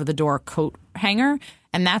an over-the-door coat hanger,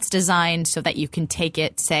 and that's designed so that you can take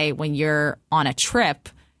it, say, when you're on a trip,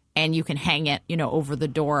 and you can hang it, over the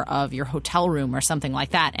door of your hotel room or something like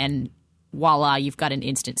that, and voila, you've got an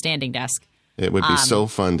instant standing desk. It would be so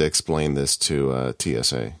fun to explain this to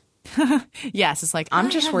TSA. Yes, it's like, I'm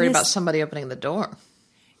just worried about somebody opening the door.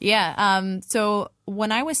 Yeah. So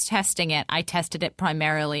when I was testing it, I tested it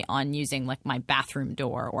primarily on using my bathroom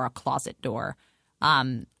door or a closet door.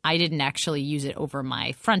 I didn't actually use it over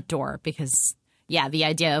my front door because, the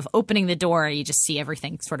idea of opening the door, you just see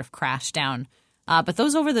everything sort of crash down. But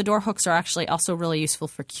those over-the-door hooks are actually also really useful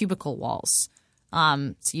for cubicle walls.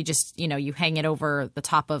 So you just, you hang it over the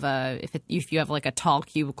top of if you have a tall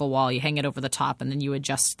cubicle wall, you hang it over the top and then you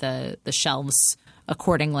adjust the shelves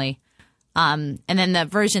accordingly. And then the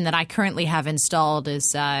version that I currently have installed is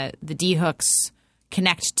the D-hooks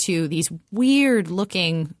connect to these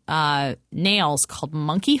weird-looking nails called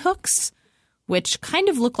monkey hooks, which kind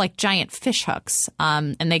of look like giant fish hooks.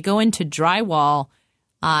 And they go into drywall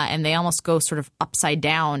and they almost go sort of upside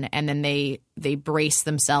down, and then they brace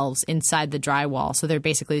themselves inside the drywall. So they're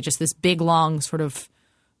basically just this big, long sort of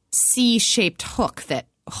C-shaped hook that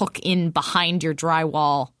hook in behind your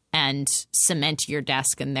drywall and cement your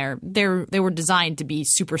desk. And they were designed to be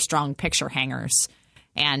super strong picture hangers,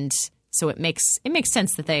 and so it makes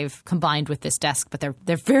sense that they've combined with this desk. But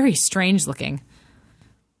they're very strange looking.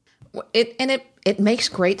 It makes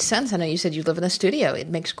great sense. I know you said you live in a studio. It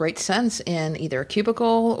makes great sense in either a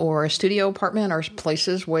cubicle or a studio apartment or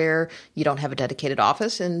places where you don't have a dedicated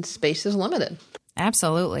office and space is limited.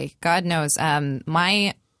 Absolutely. God knows.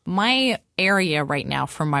 My area right now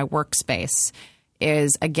for my workspace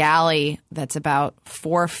is a galley that's about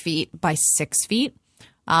 4 feet by 6 feet.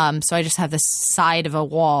 So I just have this side of a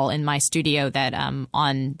wall in my studio that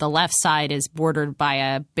on the left side is bordered by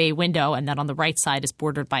a bay window, and then on the right side is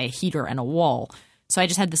bordered by a heater and a wall. So I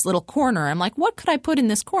just had this little corner. I'm like, what could I put in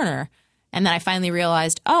this corner? And then I finally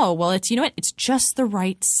realized, oh, well, it's just the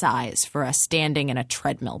right size for a standing and a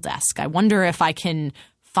treadmill desk. I wonder if I can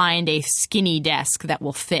find a skinny desk that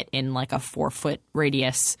will fit in like a 4-foot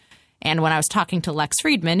radius. And when I was talking to Lex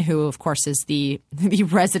Friedman, who, of course, is the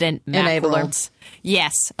resident Macworld.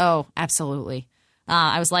 Yes. Oh, absolutely.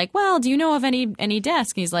 I was like, well, do you know of any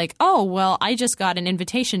desk? And he's like, oh, well, I just got an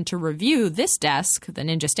invitation to review this desk, the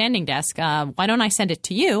Ninja Standing Desk. Why don't I send it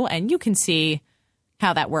to you and you can see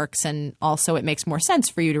how that works? And also it makes more sense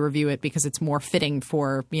for you to review it because it's more fitting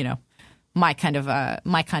for, my kind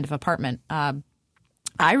of apartment.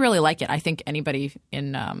 I really like it. I think anybody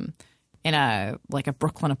in a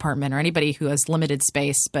Brooklyn apartment or anybody who has limited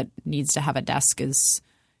space but needs to have a desk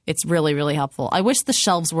it's really, really helpful. I wish the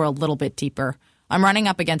shelves were a little bit deeper. I'm running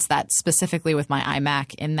up against that specifically with my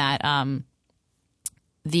iMac in that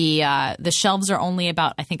the shelves are only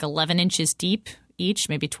about, I think, 11 inches deep each,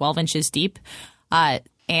 maybe 12 inches deep.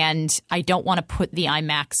 And I don't want to put the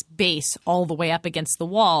iMac's base all the way up against the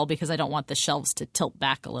wall because I don't want the shelves to tilt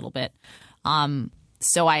back a little bit.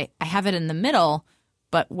 So I have it in the middle.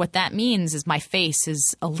 But what that means is my face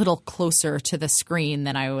is a little closer to the screen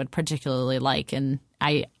than I would particularly like. And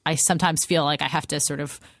I sometimes feel like I have to sort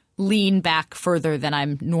of lean back further than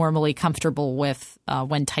I'm normally comfortable with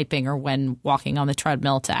when typing or when walking on the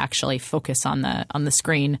treadmill to actually focus on the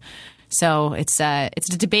screen. So it's a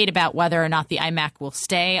debate about whether or not the iMac will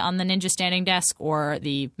stay on the Ninja Standing Desk or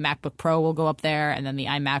the MacBook Pro will go up there and then the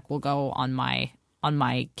iMac will go on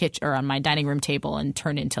my kitchen or on my dining room table and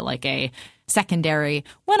turn into like a secondary.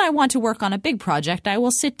 When I want to work on a big project, I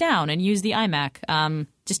will sit down and use the iMac.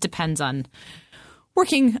 Just depends on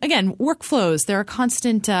workflows. They're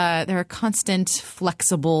a constant,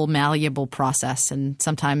 flexible, malleable process, and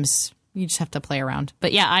sometimes you just have to play around.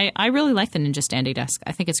 But yeah, I really like the Ninja Standing Desk.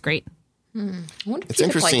 I think it's great. I wonder if you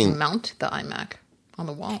could mount the iMac on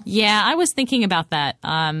the wall. Yeah, I was thinking about that.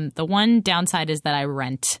 The one downside is that I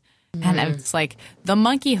rent. And it's like the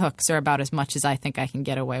monkey hooks are about as much as I think I can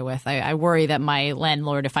get away with. I worry that my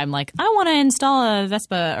landlord, if I'm like, I want to install a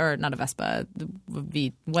Vespa, or not a Vespa,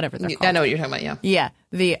 whatever they're called. I know what you're talking about, yeah.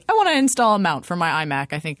 Yeah, I want to install a mount for my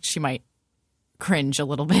iMac. I think she might cringe a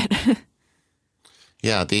little bit.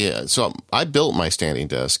 Yeah, so I built my standing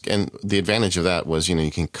desk, and the advantage of that was, you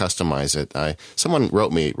can customize it. Someone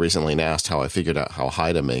wrote me recently and asked how I figured out how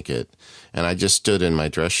high to make it, and I just stood in my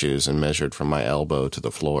dress shoes and measured from my elbow to the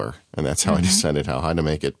floor, and that's how I decided how high to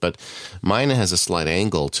make it. But mine has a slight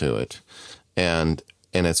angle to it, and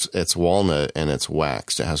it's walnut and it's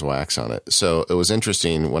waxed. It has wax on it. So it was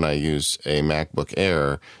interesting when I used a MacBook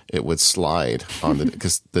Air, it would slide on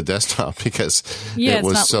the desktop because it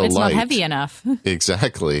was so light. It's not heavy enough.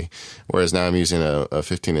 Exactly. Whereas now I'm using a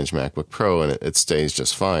 15-inch MacBook Pro and it stays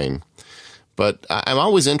just fine. But I'm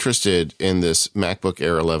always interested in this MacBook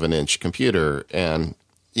Air 11-inch computer, and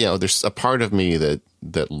there's a part of me that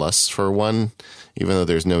lusts for one, even though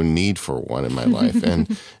there's no need for one in my life.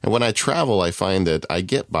 And when I travel, I find that I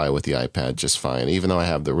get by with the iPad just fine, even though I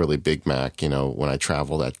have the really big Mac. When I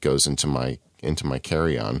travel, that goes into my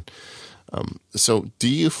carry-on. So do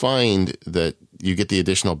you find that you get the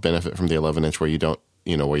additional benefit from the 11-inch where you don't,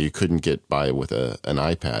 where you couldn't get by with an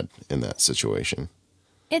iPad in that situation?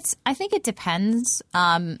 I think it depends.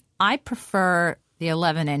 I prefer the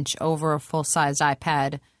 11-inch over a full-sized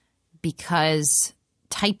iPad because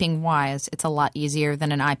typing-wise, it's a lot easier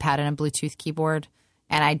than an iPad and a Bluetooth keyboard.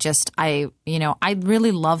 And I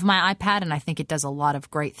really love my iPad, and I think it does a lot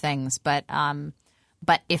of great things. But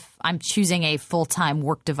if I'm choosing a full-time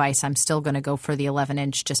work device, I'm still going to go for the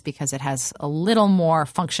 11-inch just because it has a little more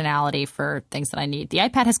functionality for things that I need. The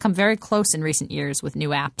iPad has come very close in recent years with new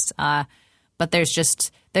apps, but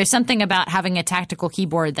there's something about having a tactical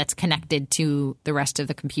keyboard that's connected to the rest of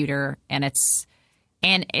the computer, and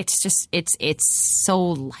And it's so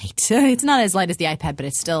light. It's not as light as the iPad, but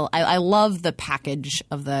it's still I love the package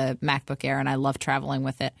of the MacBook Air, and I love traveling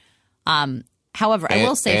with it. However, I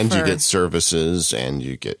will say, you get services, and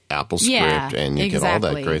you get Apple Script, and you get all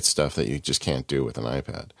that great stuff that you just can't do with an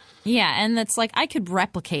iPad. Yeah, and it's like I could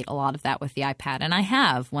replicate a lot of that with the iPad, and I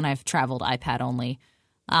have when I've traveled iPad only.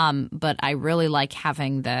 But I really like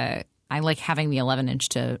having the 11-inch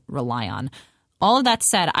to rely on. All of that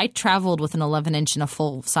said, I traveled with an 11-inch and a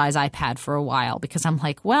full-size iPad for a while because I'm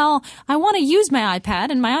like, well, I want to use my iPad,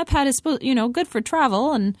 and my iPad is, good for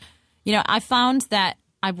travel. And, I found that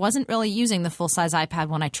I wasn't really using the full-size iPad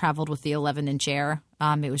when I traveled with the 11-inch Air.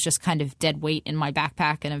 It was just kind of dead weight in my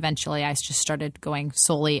backpack, and eventually I just started going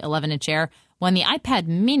solely 11-inch Air. When the iPad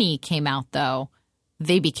mini came out, though,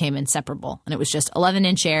 they became inseparable, and it was just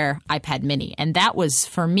 11-inch Air, iPad mini. And that was,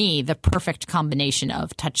 for me, the perfect combination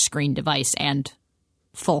of touchscreen device and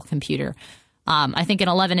full computer. I think an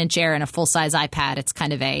 11-inch Air and a full-size iPad, it's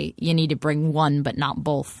kind of you need to bring one but not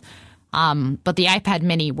both. But the iPad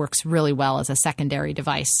mini works really well as a secondary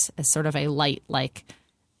device, as sort of a light,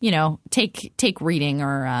 take reading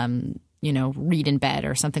or, read in bed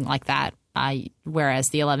or something like that. Whereas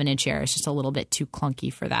the 11-inch Air is just a little bit too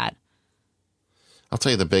clunky for that. I'll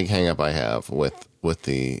tell you the big hang up I have with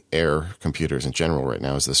the Air computers in general right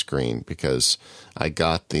now is the screen, because I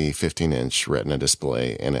got the 15-inch Retina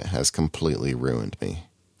display and it has completely ruined me.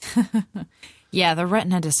 Yeah, the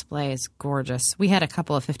Retina display is gorgeous. We had a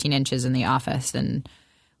couple of 15 inches in the office, and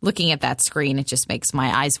looking at that screen, it just makes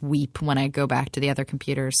my eyes weep when I go back to the other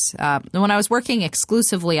computers. When I was working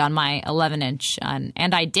exclusively on my 11-inch,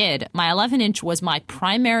 and I did, my 11-inch was my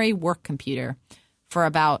primary work computer for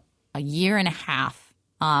about a year and a half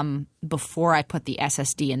before I put the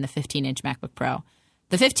SSD in the 15-inch MacBook Pro.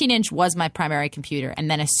 The 15-inch was my primary computer, and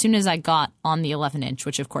then as soon as I got on the 11-inch,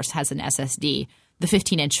 which of course has an SSD, the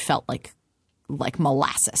 15-inch felt like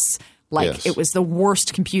molasses. Yes. It was the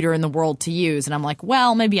worst computer in the world to use. And I'm like,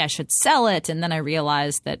 well, maybe I should sell it. And then I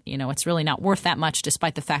realized that, it's really not worth that much,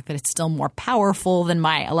 despite the fact that it's still more powerful than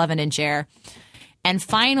my 11-inch Air. And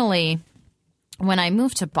finally, when I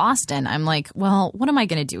moved to Boston, I'm like, well, what am I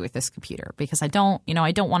going to do with this computer? Because I don't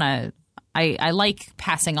want to. I like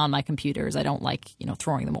passing on my computers. I don't like,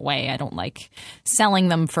 throwing them away. I don't like selling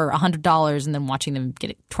them for $100 and then watching them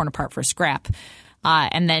get torn apart for scrap.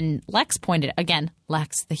 And then Lex,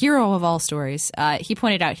 the hero of all stories, he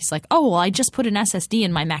pointed out, he's like, oh, well, I just put an SSD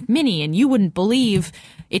in my Mac Mini, and you wouldn't believe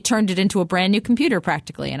it turned it into a brand new computer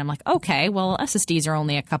practically. And I'm like, okay, well, SSDs are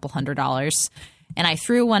only a couple $100. And I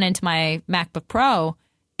threw one into my MacBook Pro,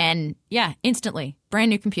 and yeah, instantly, brand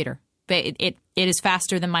new computer. But it is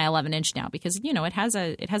faster than my 11-inch now because, it has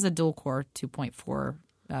a dual core 2.4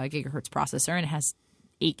 gigahertz processor, and it has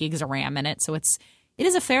 8 gigs of RAM in it. So it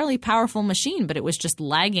is a fairly powerful machine, but it was just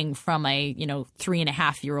lagging from a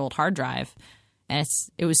 3.5-year-old hard drive, and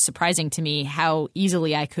it was surprising to me how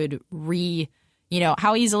easily I could put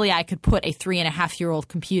a 3.5-year-old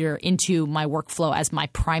computer into my workflow as my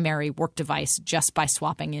primary work device just by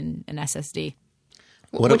swapping in an SSD.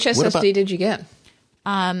 Which SSD did you get?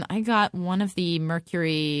 I got one of the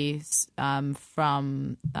Mercury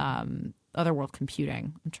from Otherworld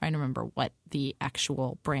Computing. I'm trying to remember what the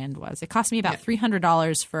actual brand was. It cost me about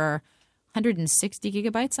 $300 for 160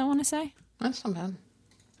 gigabytes, I want to say. That's not bad.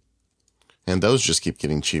 And those just keep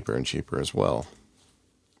getting cheaper and cheaper as well.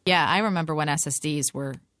 Yeah, I remember when SSDs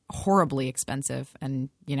were horribly expensive, and,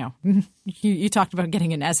 you talked about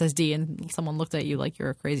getting an SSD and someone looked at you like you're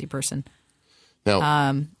a crazy person. Now,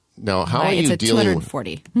 how are you dealing? It's a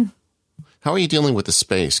 $240. How are you dealing with the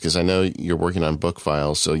space? Because I know you're working on book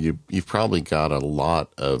files, so you've probably got a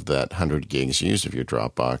lot of that 100 gigs used of your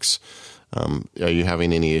Dropbox. Are you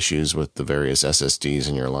having any issues with the various SSDs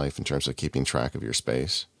in your life in terms of keeping track of your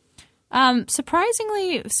space?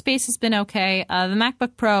 Surprisingly, space has been okay. The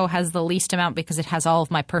MacBook Pro has the least amount because it has all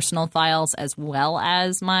of my personal files as well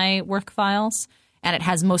as my work files. And it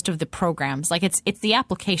has most of the programs. Like it's the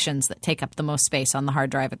applications that take up the most space on the hard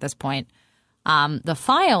drive at this point. The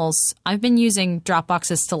files, I've been using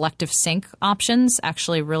Dropbox's selective sync options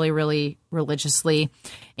actually really, really religiously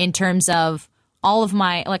in terms of all of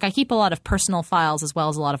my – like I keep a lot of personal files as well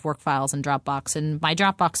as a lot of work files in Dropbox. And my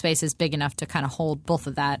Dropbox space is big enough to kind of hold both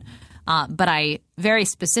of that. But I very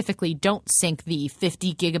specifically don't sync the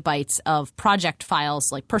 50 gigabytes of project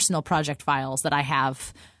files, like personal project files that I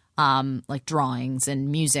have – like drawings and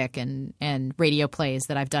music and radio plays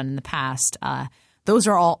that I've done in the past. Those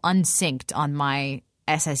are all unsynced on my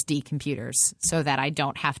SSD computers so that I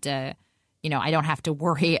don't have to,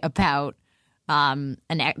 worry about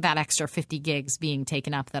that extra 50 gigs being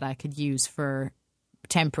taken up that I could use for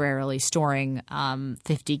temporarily storing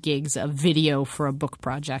 50 gigs of video for a book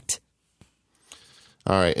project.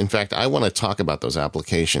 All right. In fact, I want to talk about those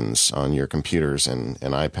applications on your computers and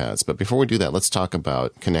iPads. But before we do that, let's talk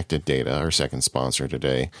about Connected Data, our second sponsor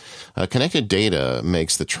today. Connected Data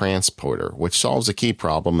makes the transporter, which solves a key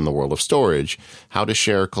problem in the world of storage, how to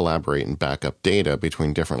share, collaborate, and back up data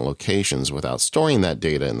between different locations without storing that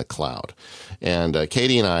data in the cloud. And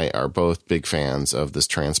Katie and I are both big fans of this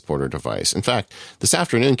transporter device. In fact, this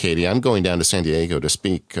afternoon, Katie, I'm going down to San Diego to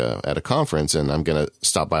speak at a conference, and I'm going to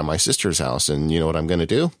stop by my sister's house. And you know what I'm going to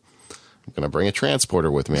do? I'm going to bring a transporter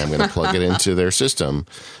with me. I'm going to plug it into their system.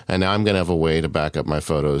 And now I'm going to have a way to back up my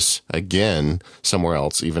photos again somewhere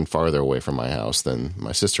else, even farther away from my house than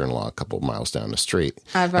my sister-in-law a couple of miles down the street.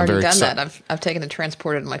 I've already done that. I've taken a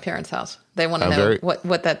transporter to my parents' house. They want to know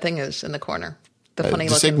what that thing is in the corner. The funny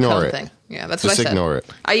looking cone thing. Yeah, that's what I said. Just ignore it.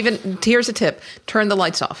 Here's a tip. Turn the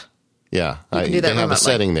lights off. Yeah, you can do that they have remotely. A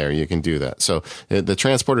setting there. You can do that. So the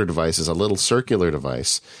transporter device is a little circular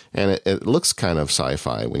device, and it looks kind of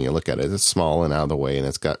sci-fi when you look at it. It's small and out of the way, and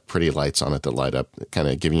it's got pretty lights on it that light up, kind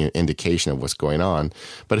of giving you an indication of what's going on.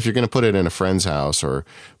 But if you're going to put it in a friend's house or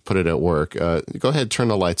put it at work, go ahead and turn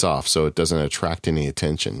the lights off so it doesn't attract any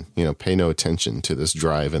attention. Pay no attention to this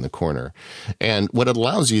drive in the corner. And what it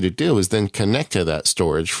allows you to do is then connect to that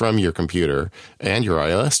storage from your computer and your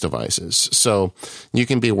iOS devices. So you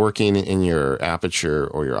can be working in your Aperture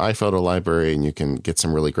or your iPhoto library, and you can get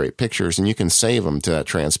some really great pictures, and you can save them to that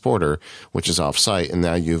transporter, which is offsite. And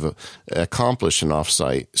now you've accomplished an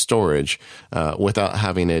offsite storage without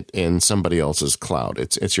having it in somebody else's cloud.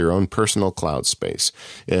 It's your own personal cloud space.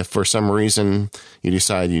 If for some reason you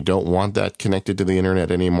decide you don't want that connected to the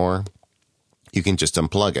internet anymore, you can just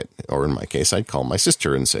unplug it. Or in my case, I'd call my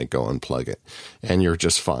sister and say, go unplug it. And you're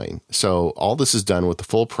just fine. So all this is done with the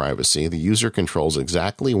full privacy. The user controls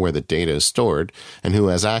exactly where the data is stored and who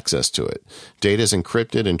has access to it. Data is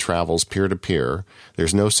encrypted and travels peer-to-peer.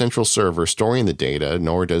 There's no central server storing the data,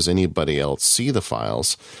 nor does anybody else see the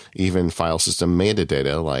files, even file system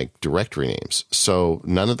metadata like directory names. So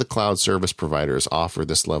none of the cloud service providers offer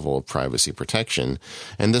this level of privacy protection.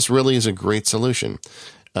 And this really is a great solution.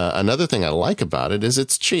 Another thing I like about it is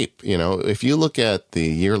it's cheap. If you look at the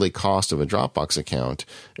yearly cost of a Dropbox account,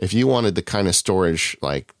 if you wanted the kind of storage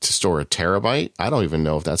like to store a terabyte, I don't even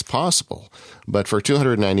know if that's possible. But for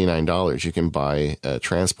 $299, you can buy a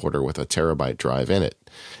transporter with a terabyte drive in it.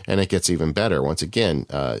 And it gets even better. Once again,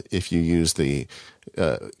 if you use the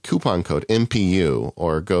coupon code MPU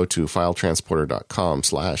or go to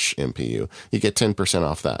filetransporter.com/MPU, you get 10%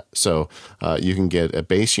 off that. So you can get a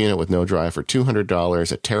base unit with no drive for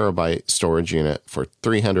 $200, a terabyte storage unit for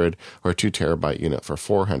 $300, or a 2 terabyte unit for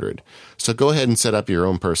 $400. So go ahead and set up your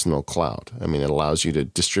own personal cloud. I mean, it allows you to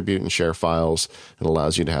distribute and share files. It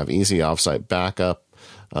allows you to have easy offsite backup.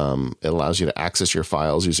 It allows you to access your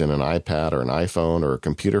files using an iPad or an iPhone or a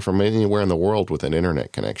computer from anywhere in the world with an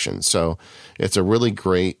internet connection. So it's a really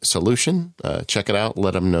great solution. Check it out.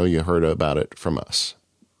 Let them know you heard about it from us.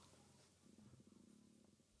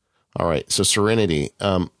 All right. So Serenity,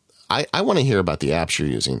 I want to hear about the apps you're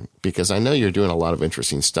using because I know you're doing a lot of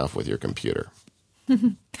interesting stuff with your computer.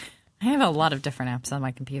 I have a lot of different apps on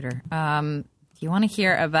my computer. You want to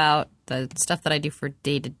hear about the stuff that I do for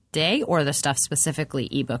day-to-day or the stuff specifically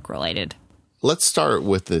ebook related? Let's start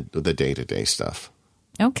with the day-to-day stuff.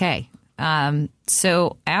 Okay.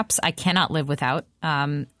 So apps I cannot live without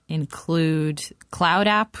include Cloud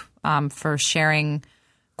App for sharing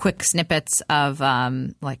quick snippets of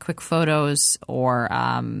like quick photos or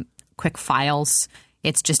quick files.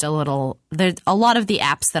 It's just a lot of the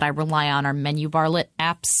apps that I rely on are menu bar lit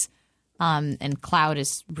apps. And Cloud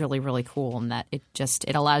is really, really cool in that it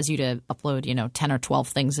allows you to upload, 10 or 12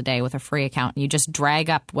 things a day with a free account. And you just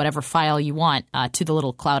drag up whatever file you want to the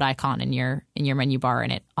little cloud icon in your menu bar,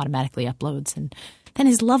 and it automatically uploads. And then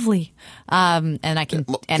is lovely.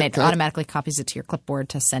 It automatically copies it to your clipboard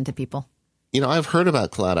to send to people. I've heard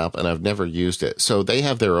about Cloud App and I've never used it. So they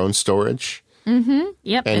have their own storage. Mm-hmm.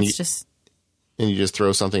 Yep. And you just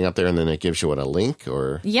throw something up there and then it gives you a link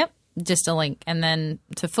or? Yep. Just a link. And then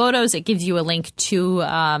to photos, it gives you a link to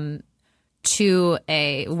where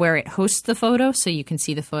it hosts the photo. So you can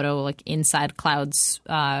see the photo like inside Cloud's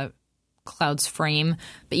frame.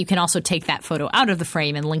 But you can also take that photo out of the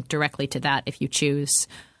frame and link directly to that if you choose.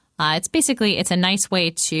 It's a nice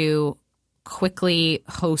way to quickly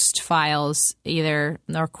host files or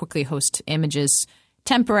quickly host images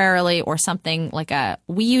temporarily or something like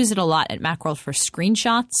we use it a lot at Macworld for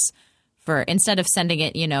screenshots. Instead of sending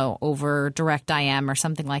it, over direct IM or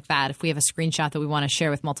something like that, if we have a screenshot that we want to share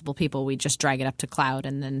with multiple people, we just drag it up to Cloud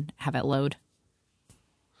and then have it load.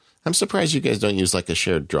 I'm surprised you guys don't use like a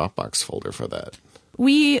shared Dropbox folder for that.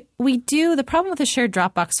 We do. The problem with the shared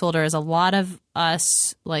Dropbox folder is a lot of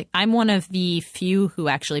us, like I'm one of the few who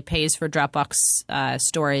actually pays for Dropbox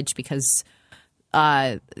storage because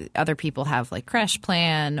other people have like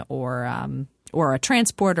CrashPlan or a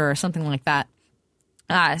transporter or something like that.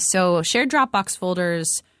 So shared Dropbox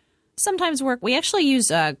folders sometimes work. We actually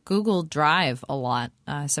use Google Drive a lot,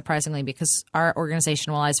 surprisingly, because our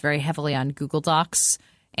organization relies very heavily on Google Docs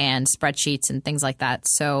and spreadsheets and things like that.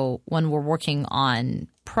 So when we're working on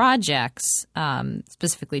projects,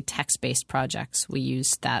 specifically text-based projects, we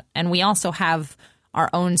use that. And we also have our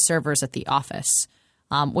own servers at the office,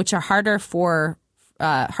 which are harder for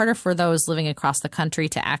those living across the country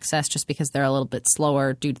to access just because they're a little bit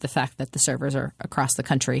slower due to the fact that the servers are across the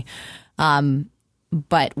country.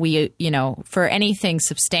 But we, for anything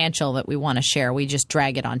substantial that we want to share, we just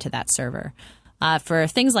drag it onto that server. For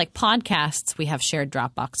things like podcasts, we have shared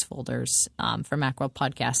Dropbox folders for Macworld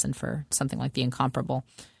Podcasts and for something like The Incomparable.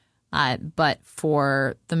 But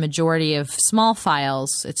for the majority of small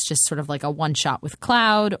files, it's just sort of like a one-shot with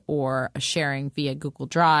cloud or a sharing via Google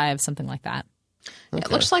Drive, something like that. Okay.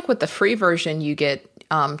 It looks like with the free version, you get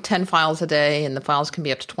 10 files a day, and the files can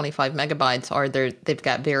be up to 25 megabytes. They've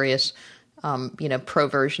got various, pro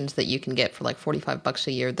versions that you can get for like $45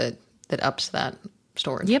 a year that ups that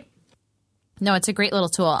storage. Yep. No, it's a great little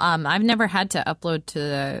tool. I've never had to upload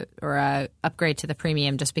to upgrade to the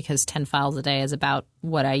premium just because 10 files a day is about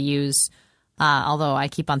what I use. Although I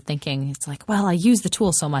keep on thinking it's like, well, I use the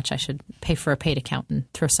tool so much I should pay for a paid account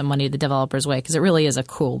and throw some money the developer's way because it really is a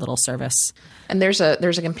cool little service. And there's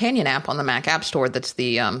a companion app on the Mac App Store that's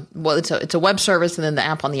the it's a web service, and then the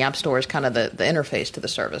app on the App Store is kind of the interface to the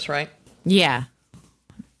service, right? Yeah.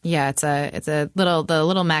 Yeah, it's a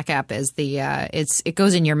little Mac app is it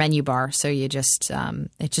goes in your menu bar, so you just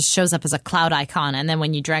it just shows up as a cloud icon, and then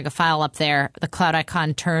when you drag a file up there, the cloud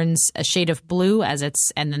icon turns a shade of blue and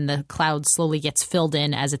then the cloud slowly gets filled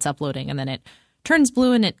in as it's uploading, and then it turns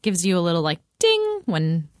blue and it gives you a little like ding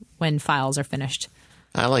when files are finished.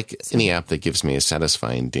 I like any app that gives me a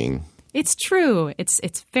satisfying ding. It's true.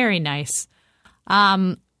 It's very nice.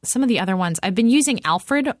 Some of the other ones, I've been using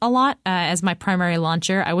Alfred a lot as my primary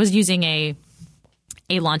launcher. I was using a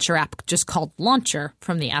launcher app just called Launcher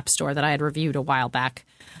from the App Store that I had reviewed a while back.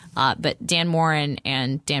 But Dan Morin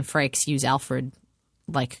and Dan Frakes use Alfred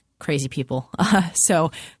like crazy people. So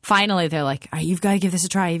finally they're like, you've got to give this a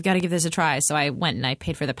try. You've got to give this a try. So I went and I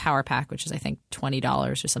paid for the Power Pack, which is I think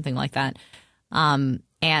 $20 or something like that. And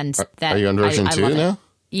that are you on version 2 now?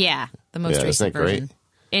 Yeah, the most recent version. Isn't it great?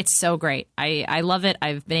 It's so great. I love it.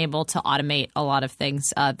 I've been able to automate a lot of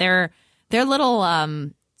things. Their little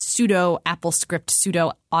pseudo AppleScript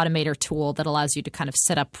pseudo automator tool that allows you to kind of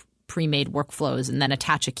set up pre-made workflows and then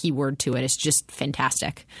attach a keyword to it is just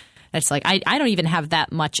fantastic. It's like I don't even have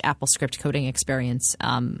that much AppleScript coding experience,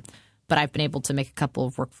 but I've been able to make a couple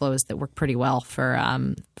of workflows that work pretty well for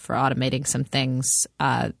automating some things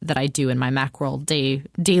that I do in my Macworld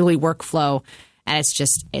daily workflow, and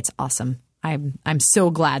it's awesome. I'm so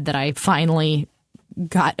glad that I finally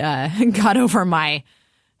got over my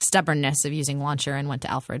stubbornness of using Launcher and went to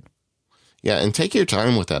Alfred. Yeah, and take your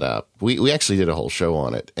time with that app. We actually did a whole show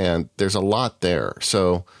on it, and there's a lot there.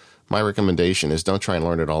 So my recommendation is don't try and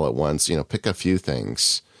learn it all at once. Pick a few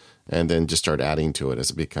things and then just start adding to it as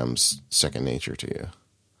it becomes second nature to you.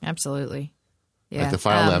 Absolutely. Yeah. Like the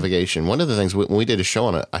file navigation. One of the things when we did a show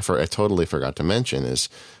on it, I totally forgot to mention is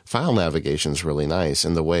file navigation is really nice.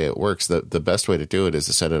 And the way it works, the best way to do it is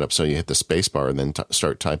to set it up so you hit the space bar and then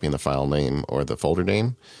start typing the file name or the folder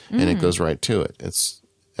name, and it goes right to it.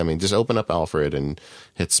 Just open up Alfred and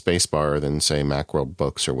hit space bar, then say Macworld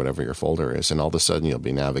Books or whatever your folder is, and all of a sudden you'll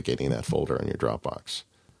be navigating that folder in your Dropbox.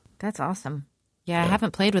 That's awesome. Yeah, I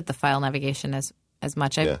haven't played with the file navigation as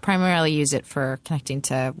much. I primarily use it for connecting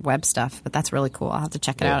to web stuff, but that's really cool. I'll have to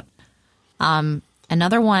check it out.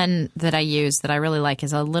 Another one that I use that I really like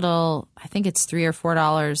is a little, I think it's $3 or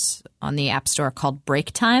 $4 on the App Store called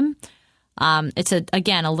Break Time. It's a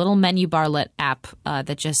little menu bar lit app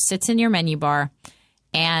that just sits in your menu bar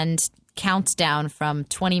and counts down from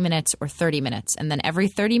 20 minutes or 30 minutes. And then every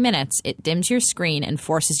 30 minutes, it dims your screen and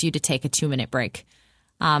forces you to take a 2-minute break.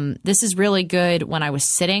 This is really good when I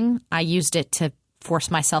was sitting. I used it to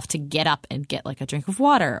force myself to get up and get like a drink of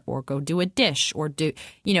water or go do a dish or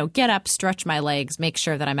get up, stretch my legs, make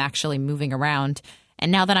sure that I'm actually moving around.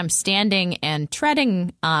 And now that I'm standing and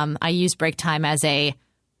treading, I use break time as a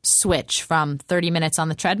switch from 30 minutes on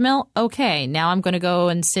the treadmill. Okay, now I'm going to go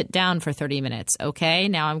and sit down for 30 minutes. Okay,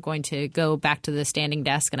 now I'm going to go back to the standing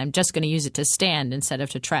desk and I'm just going to use it to stand instead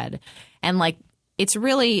of to tread. And like it's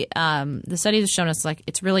really the studies have shown us like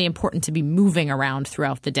it's really important to be moving around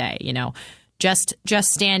throughout the day. Just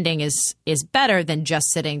standing is better than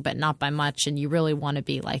just sitting, but not by much. And you really want to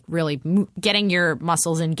be like really getting your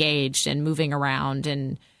muscles engaged and moving around.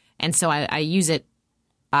 And so I use it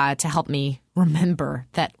to help me remember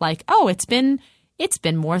that like, oh, it's been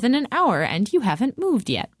more than an hour and you haven't moved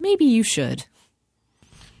yet. Maybe you should.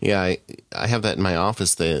 Yeah, I have that in my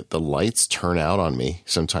office. The lights turn out on me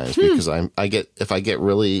sometimes because if I get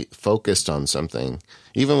really focused on something,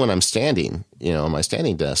 even when I'm standing, on my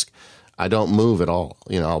standing desk, I don't move at all.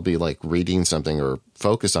 I'll be like reading something or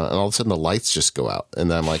focused on it, and all of a sudden the lights just go out.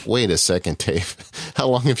 And then I'm like, wait a second, Dave, how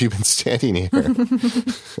long have you been standing here?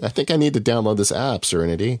 I think I need to download this app,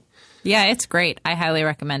 Serenity. Yeah, it's great. I highly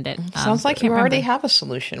recommend it. Sounds like you already have a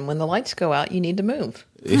solution. When the lights go out, you need to move.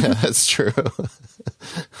 Yeah, that's true.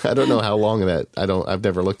 I don't know how long I've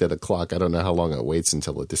never looked at a clock. I don't know how long it waits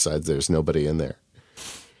until it decides there's nobody in there.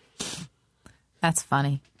 That's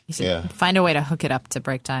funny. You should find a way to hook it up to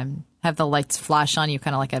break time. Have the lights flash on you,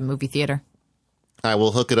 kind of like a movie theater. I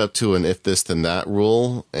will hook it up to an if this then that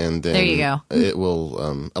rule, and then there you go. It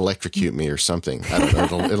will electrocute me or something. I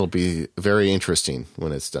don't know. It'll be very interesting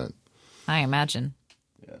when it's done. I imagine.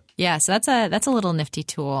 Yeah. So that's a little nifty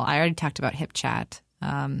tool. I already talked about HipChat.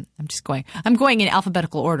 I'm going in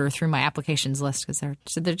alphabetical order through my applications list because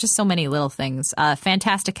there's just so many little things.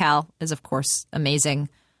 Fantastical is of course amazing.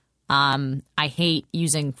 I hate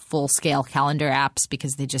using full-scale calendar apps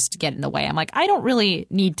because they just get in the way. I'm like, I don't really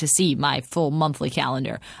need to see my full monthly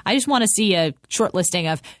calendar. I just want to see a short listing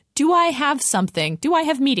of, do I have something? Do I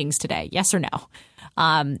have meetings today? Yes or no?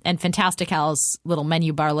 And Fantastical's little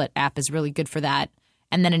menu barlet app is really good for that.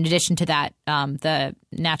 And then in addition to that, the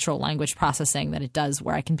natural language processing that it does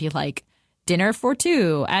where I can be like, dinner for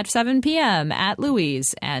 2 at 7 p.m. at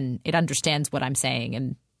Louis, and it understands what I'm saying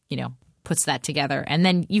and, puts that together. And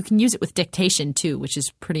then you can use it with dictation too, which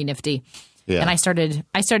is pretty nifty. Yeah. And I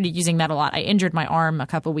started using that a lot. I injured my arm a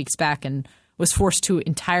couple weeks back and was forced to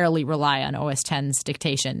entirely rely on OS X's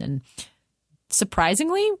dictation, and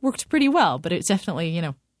surprisingly worked pretty well. But it definitely,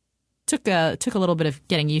 took a little bit of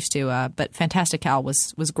getting used to. But Fantastical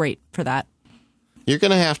was great for that. You're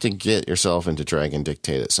going to have to get yourself into Dragon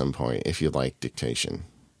Dictate at some point if you like dictation.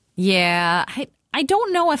 Yeah, I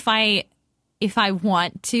don't know if I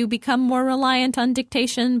want to become more reliant on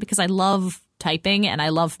dictation because I love typing and I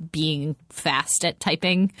love being fast at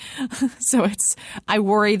typing. So I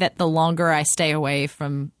worry that the longer I stay away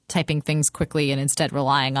from typing things quickly and instead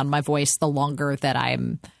relying on my voice, the longer that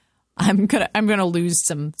I'm gonna lose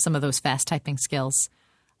some of those fast typing skills.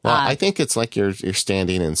 Well, I think it's like you're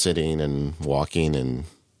standing and sitting and walking and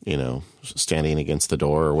standing against the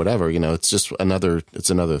door or whatever. It's just another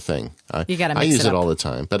thing. You got to mix I use it it all the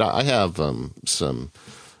time, but I have some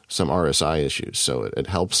RSI issues, so it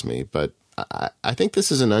helps me. But I think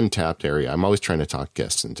this is an untapped area. I'm always trying to talk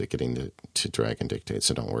guests into getting to Dragon Dictate,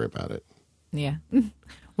 so don't worry about it. Yeah.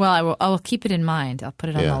 Well, I will keep it in mind. I'll put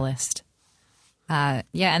it on the list. And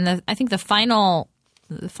I think the final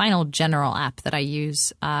general app that I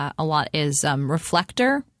use a lot is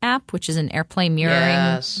Reflector app, which is an AirPlay mirroring.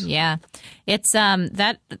 Yes. Yeah. It's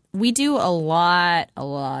that we do a lot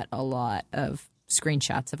of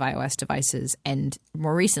screenshots of iOS devices and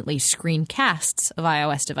more recently screencasts of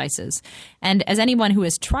iOS devices. And as anyone who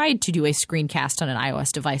has tried to do a screencast on an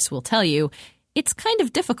iOS device will tell you, it's kind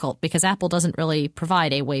of difficult because Apple doesn't really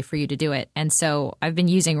provide a way for you to do it. And so I've been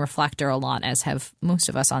using Reflector a lot, as have most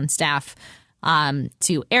of us on staff,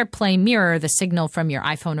 to AirPlay mirror the signal from your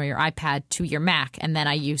iPhone or your iPad to your Mac. And then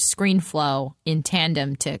I use ScreenFlow in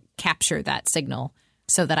tandem to capture that signal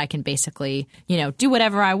so that I can basically, do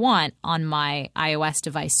whatever I want on my iOS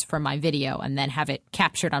device for my video and then have it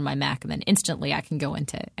captured on my Mac. And then instantly I can go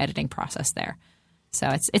into editing process there. So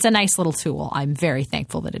it's a nice little tool. I'm very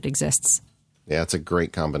thankful that it exists. Yeah, it's a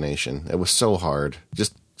great combination. It was so hard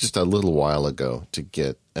just a little while ago to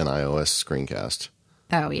get an iOS screencast.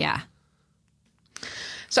 Oh, yeah.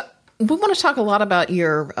 So we want to talk a lot about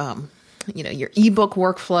your ebook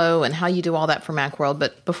workflow and how you do all that for Macworld.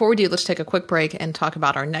 But before we do, let's take a quick break and talk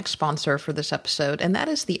about our next sponsor for this episode, and that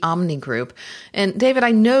is the Omni Group. And David,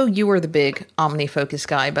 I know you are the big OmniFocus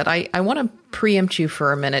guy, but I want to preempt you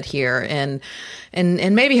for a minute here and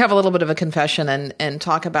maybe have a little bit of a confession and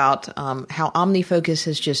talk about how OmniFocus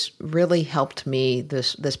has just really helped me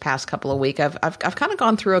this past couple of weeks. I've kind of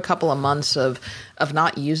gone through a couple of months of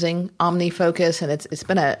not using OmniFocus, and it's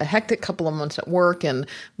been a hectic couple of months at work, and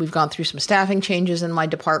we've gone through some staffing changes in my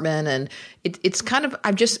department, and it's kind of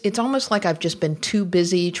it's almost like I've just been too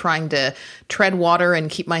busy trying to tread water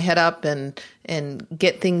and keep my head up and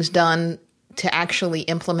get things done to actually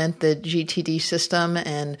implement the GTD system.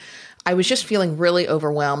 And I was just feeling really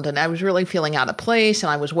overwhelmed, and I was really feeling out of place, and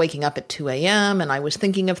I was waking up at 2 a.m. and I was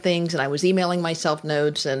thinking of things, and I was emailing myself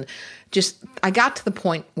notes, and I got to the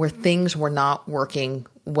point where things were not working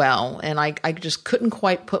well. And I just couldn't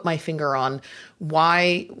quite put my finger on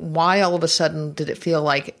why all of a sudden did it feel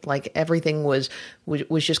like everything was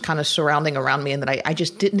just kind of surrounding around me, and that I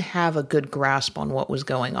just didn't have a good grasp on what was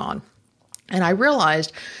going on. And I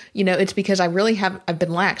realized, it's because I've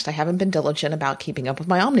been lax. I haven't been diligent about keeping up with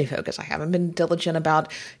my OmniFocus. I haven't been diligent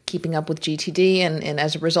about keeping up with GTD. And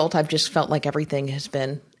as a result, I've just felt like everything has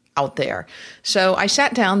been out there. So I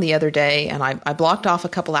sat down the other day and I blocked off a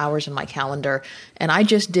couple hours in my calendar, and I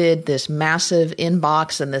just did this massive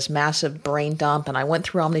inbox and this massive brain dump. And I went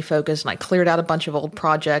through OmniFocus and I cleared out a bunch of old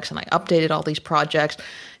projects and I updated all these projects,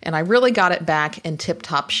 and I really got it back in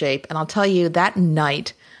tip-top shape. And I'll tell you, that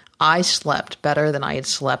night I slept better than I had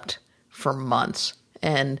slept for months.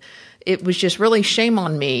 And it was just really shame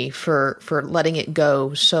on me for letting it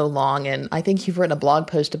go so long. And I think you've written a blog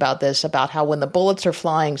post about this, about how when the bullets are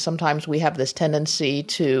flying, sometimes we have this tendency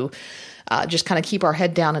to just kind of keep our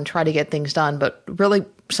head down and try to get things done. But really,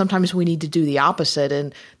 sometimes we need to do the opposite.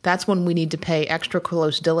 And that's when we need to pay extra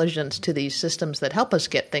close diligence to these systems that help us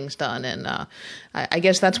get things done. And I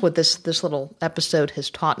guess that's what this little episode has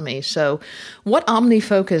taught me. So what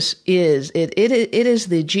OmniFocus is, it is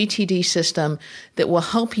the GTD system that will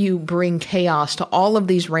help you bring chaos to all of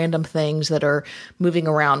these random things that are moving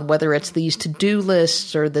around, whether it's these to-do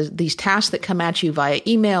lists or these tasks that come at you via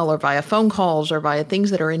email or via phone calls or via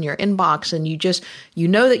things that are in your inbox. And you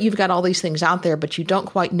know that you've got all these things out there, but you don't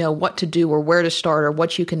quite know what to do or where to start or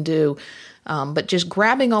what you can do. But just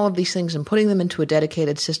grabbing all of these things and putting them into a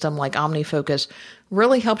dedicated system like OmniFocus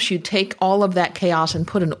really helps you take all of that chaos and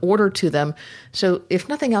put an order to them. So if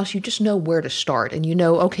nothing else, you just know where to start, and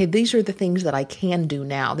okay, these are the things that I can do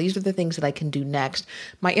now. These are the things that I can do next.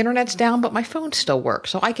 My internet's down, but my phone still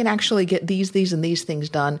works. So I can actually get these, and these things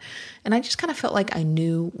done. And I just kind of felt like I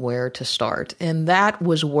knew where to start. And that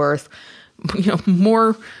was worth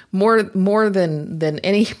more than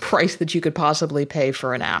any price that you could possibly pay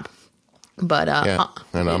for an app. But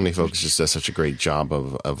and OmniFocus just does such a great job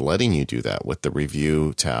of letting you do that with the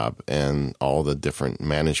review tab and all the different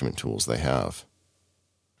management tools they have.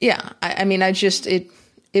 Yeah, I mean,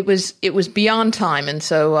 it was beyond time, and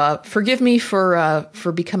so forgive me for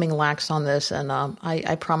becoming lax on this. And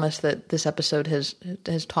I promise that this episode has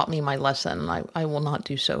taught me my lesson, and I will not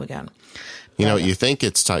do so again. You think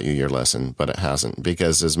it's taught you your lesson, but it hasn't,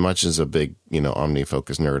 because as much as a big,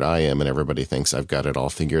 OmniFocus nerd I am, and everybody thinks I've got it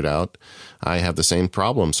all figured out, I have the same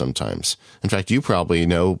problem sometimes. In fact, you probably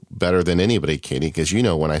know better than anybody, Katie, because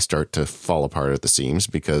when I start to fall apart at the seams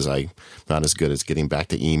because I'm not as good as getting back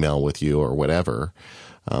to email with you or whatever.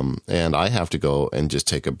 And I have to go and just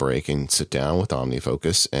take a break and sit down with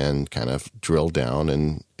OmniFocus and kind of drill down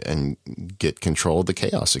and get control of the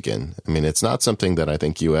chaos again. I mean, it's not something that I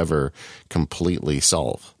think you ever completely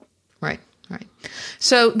solve. Right.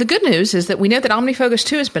 So the good news is that we know that OmniFocus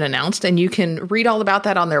 2 has been announced, and you can read all about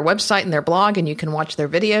that on their website and their blog, and you can watch their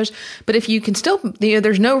videos. But if you can still,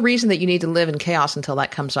 there's no reason that you need to live in chaos until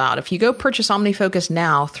that comes out. If you go purchase OmniFocus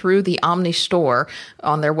now through the Omni store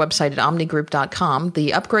on their website at omnigroup.com,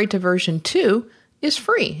 the upgrade to version 2 is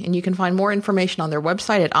free, and you can find more information on their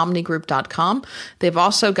website at omnigroup.com. They've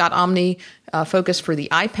also got OmniFocus for the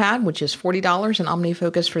iPad, which is $40, and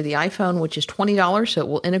OmniFocus for the iPhone, which is $20. So it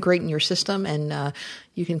will integrate in your system, and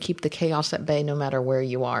you can keep the chaos at bay no matter where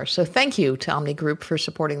you are. So thank you to Omni Group for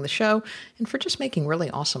supporting the show and for just making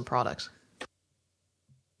really awesome products.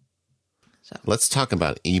 So let's talk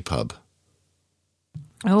about EPUB.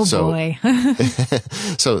 Oh, boy.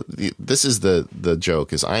 So this is the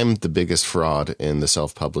joke, is I'm the biggest fraud in the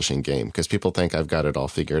self-publishing game, because people think I've got it all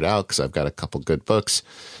figured out because I've got a couple good books.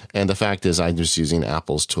 And the fact is I'm just using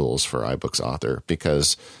Apple's tools for iBooks Author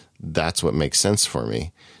because that's what makes sense for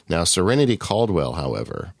me. Now, Serenity Caldwell,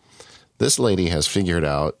 however, this lady has figured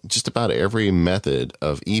out just about every method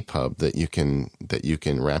of EPUB that you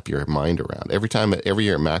can wrap your mind around. Every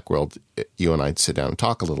year at Macworld, you and I sit down and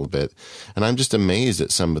talk a little bit, and I'm just amazed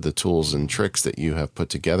at some of the tools and tricks that you have put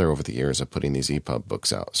together over the years of putting these EPUB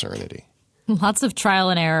books out, Serenity. Lots of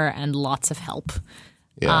trial and error and lots of help.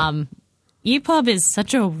 Yeah. EPUB is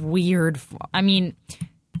such a weird – I mean,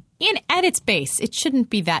 at its base, it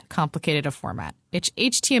shouldn't be that complicated a format. It's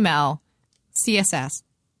HTML, CSS,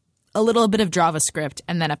 a little bit of JavaScript,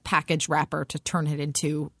 and then a package wrapper to turn it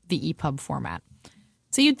into the EPUB format.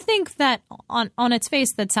 So you'd think that on its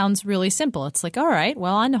face, that sounds really simple. It's like, all right,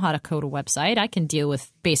 well, I know how to code a website. I can deal with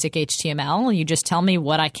basic HTML. You just tell me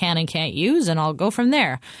what I can and can't use, and I'll go from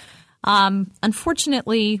there.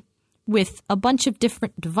 Unfortunately, with a bunch of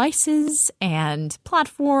different devices and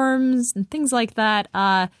platforms and things like that,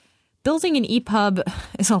 building an EPUB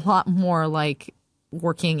is a lot more like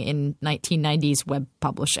working in 1990s web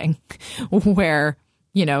publishing, where,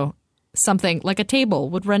 you know, something like a table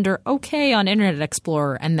would render okay on Internet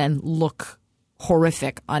Explorer and then look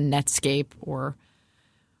horrific on Netscape or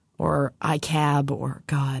iCab or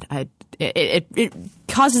God. It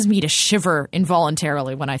causes me to shiver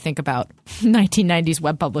involuntarily when I think about 1990s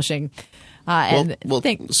web publishing.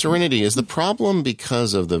 Serenity, is the problem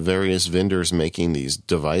because of the various vendors making these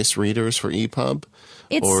device readers for EPUB,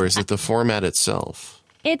 or is it the format itself?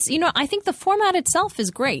 It's, you know, I think the format itself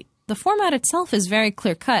is great. The format itself is very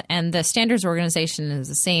clear cut, and the standards organization is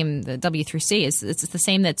the same. The W3C is it's the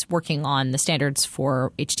same that's working on the standards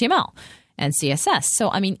for HTML and CSS. So,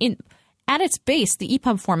 I mean, at its base, the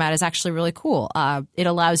EPUB format is actually really cool. It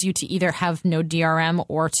allows you to either have no DRM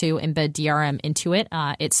or to embed DRM into it.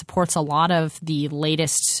 It supports a lot of the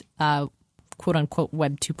latest quote-unquote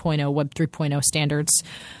Web 2.0, Web 3.0 standards.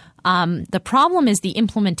 The problem is the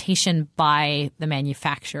implementation by the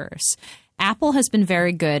manufacturers. Apple has been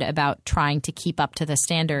very good about trying to keep up to the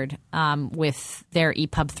standard with their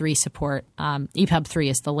EPUB 3 support. EPUB 3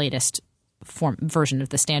 is the latest version of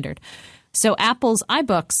the standard. So Apple's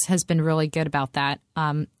iBooks has been really good about that.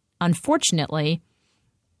 Unfortunately,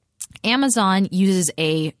 Amazon uses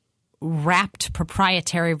a wrapped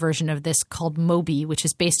proprietary version of this called Mobi, which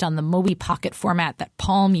is based on the Mobi Pocket format that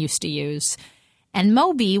Palm used to use. And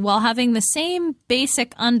Mobi, while having the same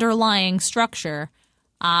basic underlying structure,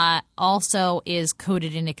 also is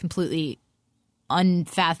coded in a completely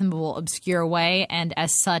unfathomable, obscure way. And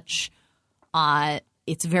as such,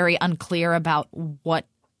 it's very unclear about what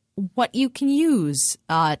you can use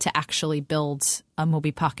to actually build a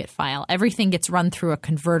Mobi Pocket file. Everything gets run through a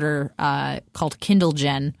converter called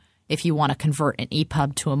KindleGen if you want to convert an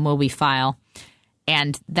EPUB to a Mobi file.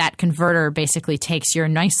 And that converter basically takes your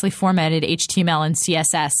nicely formatted HTML and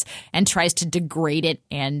CSS and tries to degrade it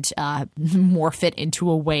and morph it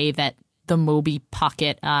into a way that the Mobi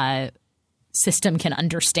Pocket system can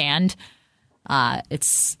understand. I'm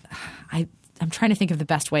trying to think of the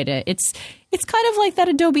best way to. It's kind of like that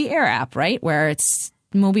Adobe Air app, right? Where it's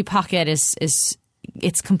Mobi Pocket is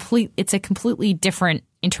it's complete. It's a completely different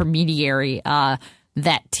intermediary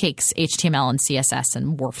that takes HTML and CSS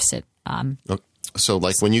and morphs it. So,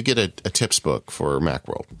 like when you get a tips book for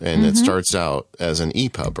Macworld and it starts out as an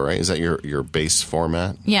EPUB, right? Is that your base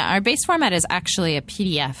format? Yeah, our base format is actually a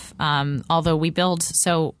PDF. Although we build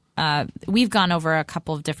we've gone over a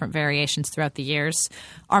couple of different variations throughout the years.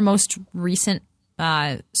 Our most recent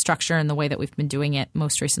structure and the way that we've been doing it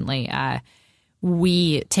most recently,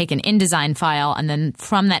 we take an InDesign file, and then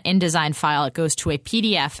from that InDesign file, it goes to a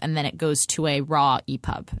PDF, and then it goes to a raw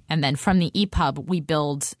EPUB. And then from the EPUB, we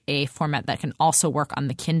build a format that can also work on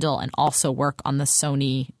the Kindle and also work on the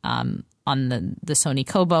Sony, on the Sony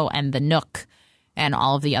Kobo and the Nook and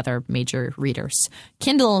all of the other major readers.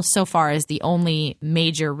 Kindle so far is the only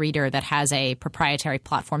major reader that has a proprietary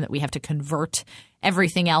platform that we have to convert.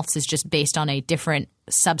 Everything else is just based on a different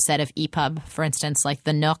subset of EPUB. For instance, like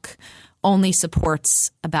the Nook only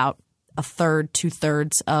supports about a third,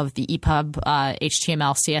 2/3 of the EPUB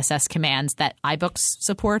HTML, CSS commands that iBooks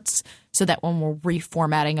supports, so that when we're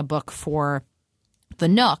reformatting a book for the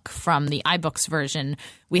Nook from the iBooks version,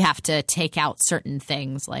 we have to take out certain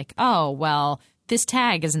things like, oh, well, this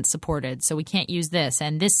tag isn't supported, so we can't use this,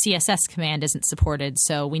 and this CSS command isn't supported,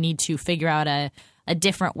 so we need to figure out a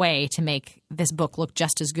different way to make this book look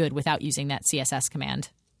just as good without using that CSS command.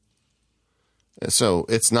 So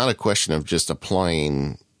it's not a question of just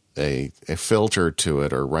applying a filter to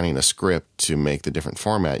it or running a script to make the different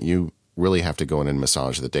format. You really have to go in and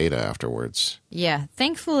massage the data afterwards. Yeah.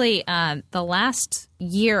 Thankfully, the last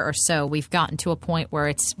year or so, we've gotten to a point where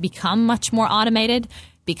it's become much more automated,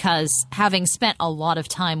 because having spent a lot of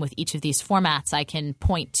time with each of these formats, I can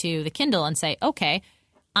point to the Kindle and say, okay,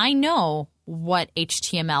 I know what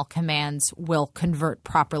HTML commands will convert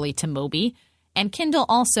properly to Mobi. And Kindle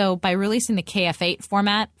also, by releasing the KF8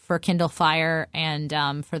 format for Kindle Fire and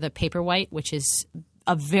for the Paperwhite, which is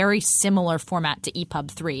a very similar format to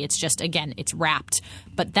EPUB 3. It's just, again, it's wrapped.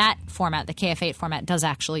 But that format, the KF8 format, does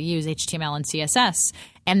actually use HTML and CSS.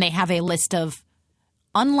 And they have a list of,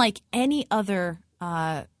 unlike any other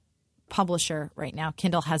publisher right now,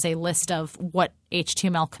 Kindle has a list of what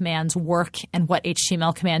HTML commands work and what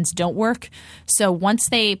HTML commands don't work. So once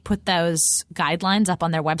they put those guidelines up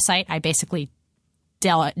on their website, I basically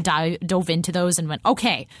dove into those and went,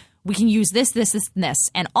 okay, we can use this, this, this, and this.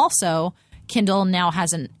 And also, Kindle now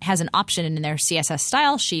has an option in their CSS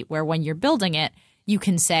style sheet where when you're building it, you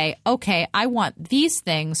can say, okay, I want these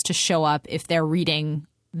things to show up if they're reading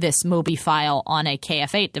this Mobi file on a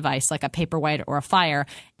KF8 device like a Paperwhite or a Fire,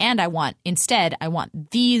 and I want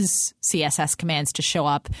these CSS commands to show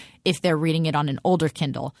up if they're reading it on an older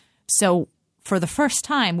Kindle. So for the first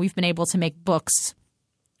time, we've been able to make books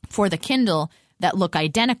for the Kindle that look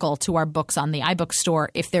identical to our books on the iBook store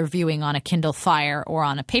if they're viewing on a Kindle Fire or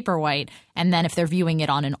on a Paperwhite. And then if they're viewing it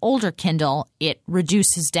on an older Kindle, it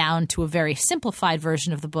reduces down to a very simplified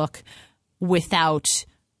version of the book without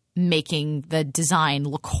making the design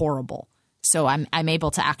look horrible. So I'm able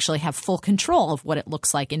to actually have full control of what it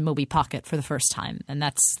looks like in Mobi Pocket for the first time, and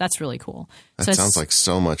that's really cool. That sounds like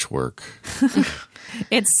so much work.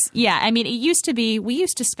 It used to be, we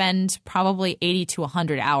used to spend probably 80 to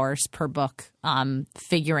 100 hours per book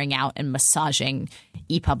figuring out and massaging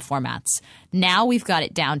EPUB formats. Now we've got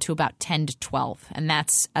it down to about 10 to 12, and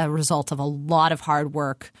that's a result of a lot of hard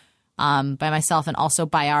work by myself and also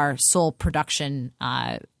by our sole production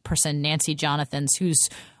person, Nancy Jonathans, who's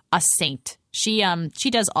a saint. She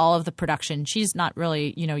does all of the production. She's not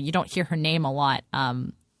really, you don't hear her name a lot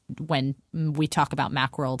when we talk about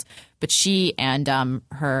Macworld, but she and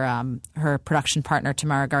her production partner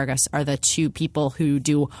Tamara Gargas are the two people who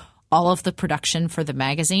do all of the production for the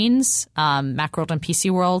magazines, Macworld and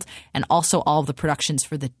PC World, and also all of the productions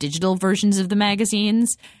for the digital versions of the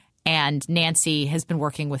magazines. And Nancy has been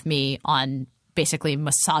working with me on basically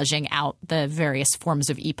massaging out the various forms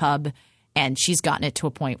of EPUB, and she's gotten it to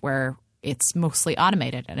a point where it's mostly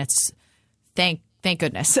automated, and it's thank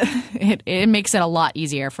goodness. It makes it a lot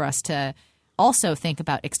easier for us to also think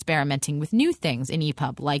about experimenting with new things in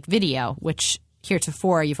EPUB, like video, which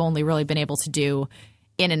heretofore you've only really been able to do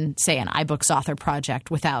in, say, an iBooks author project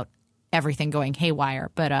without everything going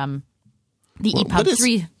haywire. But the EPUB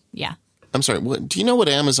 3, yeah. I'm sorry. Do you know what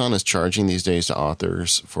Amazon is charging these days to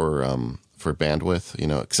authors for bandwidth?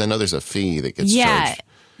 Because I know there's a fee that gets charged.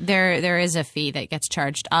 There is a fee that gets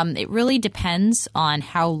charged. It really depends on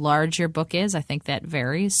how large your book is. I think that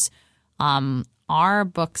varies. Our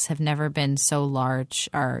books have never been so large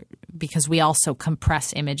because we also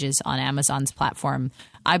compress images on Amazon's platform.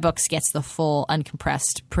 iBooks gets the full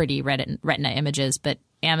uncompressed, pretty Retina images, but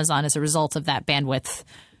Amazon, as a result of that bandwidth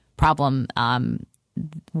problem,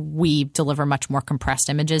 we deliver much more compressed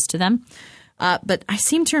images to them. But I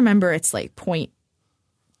seem to remember it's like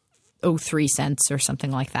 0.03 cents or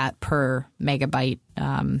something like that per megabyte,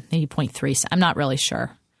 maybe 0.3 cents. I'm not really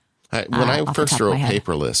sure. When I first wrote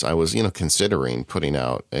Paperless, I was, considering putting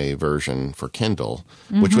out a version for Kindle,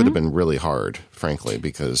 which would have been really hard, frankly,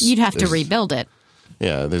 because you'd have to rebuild it.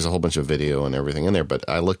 Yeah, there's a whole bunch of video and everything in there. But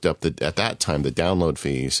I looked up at that time, the download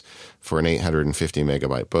fees for an 850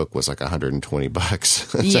 megabyte book was like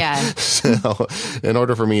 $120. Yeah. So in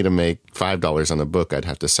order for me to make $5 on a book, I'd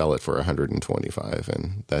have to sell it for $125,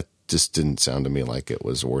 and that just didn't sound to me like it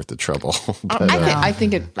was worth the trouble. But, I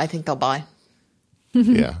think they'll buy.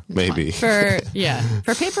 Yeah, maybe. For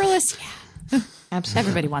paperless, yeah. Absolutely.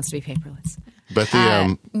 Everybody wants to be paperless. But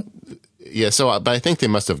but I think they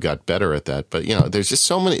must have got better at that. But, there's just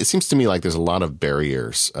so many. It seems to me like there's a lot of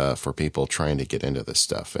barriers for people trying to get into this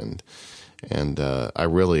stuff. And I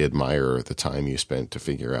really admire the time you spent to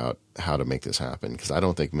figure out how to make this happen, because I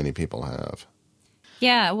don't think many people have.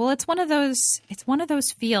 Yeah, well, it's one of those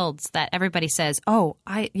fields that everybody says,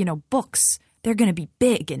 books, they're going to be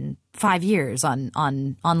big in 5 years on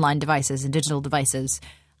online devices and digital devices.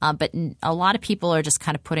 But a lot of people are just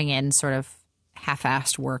kind of putting in sort of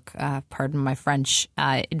half-assed work, pardon my French,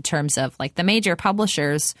 in terms of like the major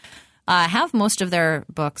publishers have most of their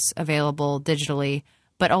books available digitally,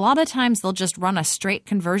 but a lot of times they'll just run a straight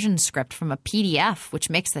conversion script from a PDF, which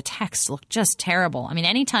makes the text look just terrible. I mean,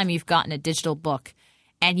 anytime you've gotten a digital book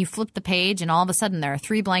and you flip the page and all of a sudden there are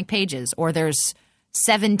 3 blank pages, or there's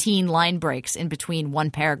 17 line breaks in between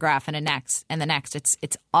one paragraph and the next,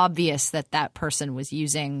 it's obvious that person was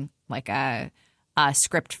using like a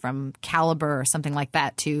script from Calibre or something like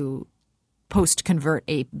that to post-convert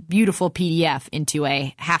a beautiful PDF into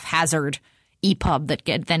a haphazard EPUB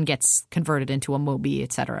that then gets converted into a Mobi,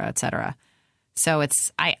 et cetera, et cetera. So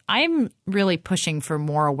I'm really pushing for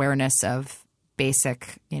more awareness of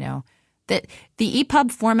basic, that the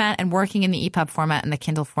EPUB format and working in the EPUB format and the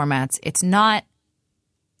Kindle formats, it's not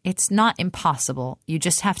impossible. You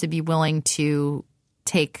just have to be willing to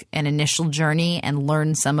take an initial journey and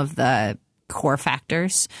learn some of the core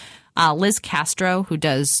factors. Liz Castro, who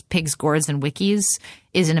does Pigs, Gourds, and Wikis,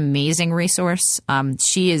 is an amazing resource.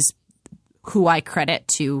 She is who I credit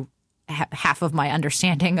to half of my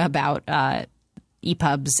understanding about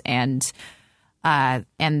EPUBs and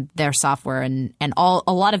and their software and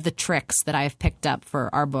a lot of the tricks that I've picked up for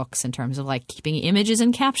our books in terms of like keeping images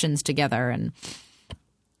and captions together and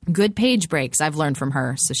good page breaks I've learned from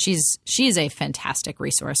her. So she's a fantastic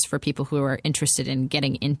resource for people who are interested in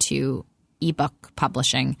getting into ebook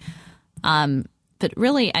publishing. But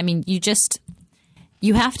really, I mean,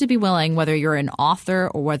 you have to be willing, whether you're an author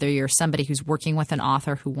or whether you're somebody who's working with an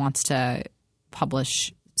author who wants to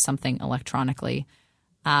publish something electronically.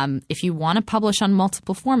 If you want to publish on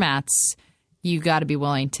multiple formats, you got to be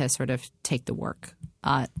willing to sort of take the work.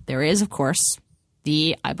 There is, of course,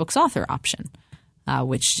 the iBooks Author option,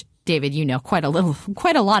 which, David, you know quite a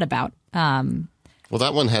lot about. Well,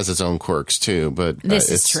 that one has its own quirks too, but this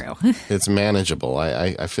is true. It's manageable.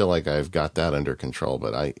 I feel like I've got that under control,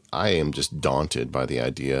 but I am just daunted by the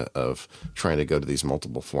idea of trying to go to these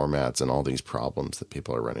multiple formats and all these problems that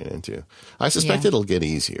people are running into. I suspect it'll get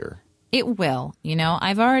easier. It will.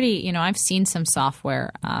 I've seen some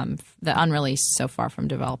software that unreleased so far from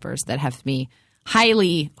developers that have me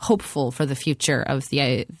highly hopeful for the future of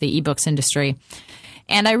the ebooks industry.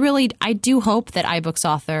 And I do hope that iBooks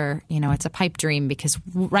Author, it's a pipe dream, because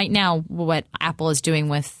right now what Apple is doing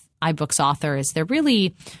with iBooks Author is they're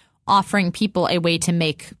really offering people a way to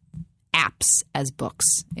make apps as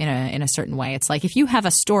books in a certain way. It's like if you have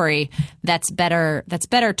a story that's better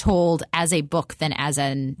told as a book than as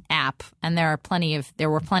an app, and there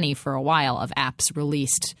were plenty for a while of apps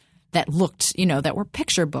released that looked, that were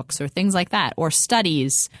picture books or things like that, or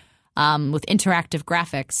studies with interactive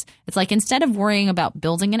graphics. It's like instead of worrying about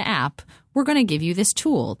building an app, we're going to give you this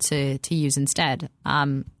tool to use instead.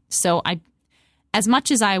 So as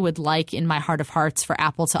much as I would like in my heart of hearts for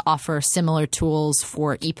Apple to offer similar tools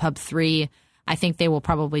for EPUB 3, I think they will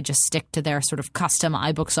probably just stick to their sort of custom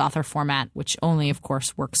iBooks Author format, which only, of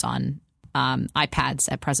course, works on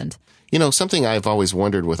iPads at present. Something I've always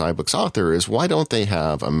wondered with iBooks Author is why don't they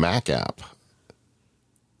have a Mac app?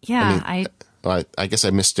 Yeah, I guess I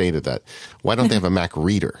misstated that. Why don't they have a Mac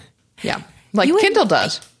reader? Yeah, like Kindle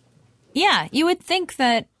does. Yeah, you would think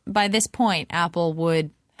that by this point Apple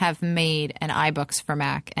would have made an iBooks for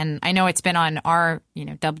Mac. And I know it's been on our,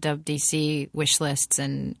 WWDC wish lists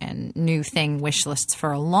and new thing wish lists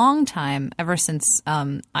for a long time, ever since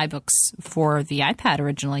iBooks for the iPad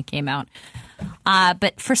originally came out.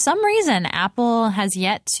 But for some reason, Apple has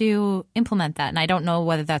yet to implement that. And I don't know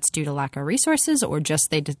whether that's due to lack of resources or just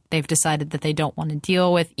they've decided that they don't want to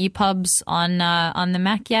deal with EPUBs on the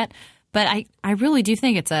Mac yet. But I really do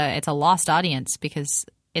think it's a lost audience, because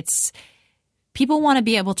people want to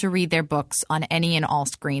be able to read their books on any and all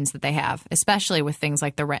screens that they have, especially with things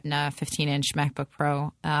like the Retina 15-inch MacBook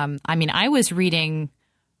Pro. I was reading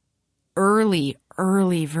early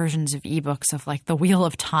versions of ebooks of like The Wheel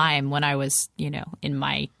of Time when I was, in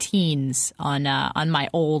my teens on my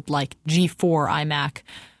old like G4 iMac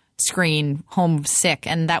screen, home sick,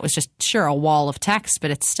 and that was just a wall of text, but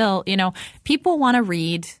it's still, people want to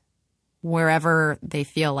read wherever they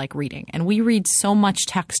feel like reading, and we read so much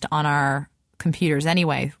text on our computers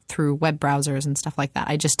anyway through web browsers and stuff like that.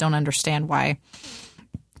 I just don't understand why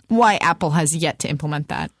Apple has yet to implement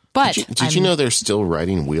that. But did you know they're still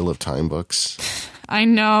writing Wheel of Time books? I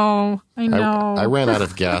know. I ran out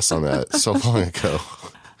of gas on that so long ago.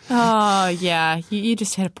 Oh, yeah. You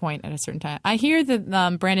just hit a point at a certain time. I hear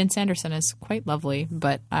that Brandon Sanderson is quite lovely,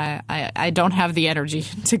 but I don't have the energy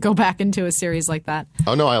to go back into a series like that.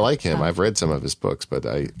 Oh, no, I like him. I've read some of his books, but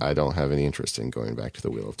I don't have any interest in going back to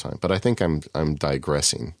the Wheel of Time. But I think I'm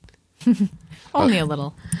digressing. Only a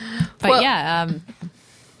little. But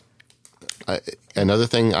another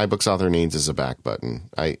thing iBooks Author needs is a back button.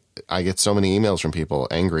 I get so many emails from people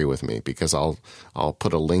angry with me because I'll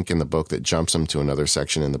put a link in the book that jumps them to another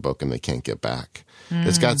section in the book and they can't get back.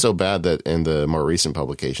 It's got so bad that in the more recent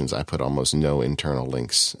publications, I put almost no internal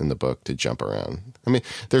links in the book to jump around. I mean,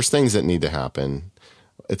 there's things that need to happen.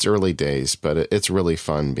 It's early days, but it's really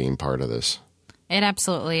fun being part of this. It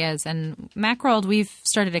absolutely is. And Macworld, we've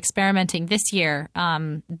started experimenting this year,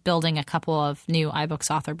 building a couple of new iBooks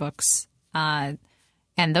Author books.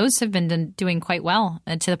 And those have been doing quite well,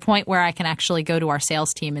 to the point where I can actually go to our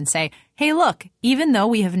sales team and say, hey, look, even though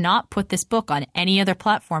we have not put this book on any other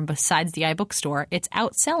platform besides the iBook store, it's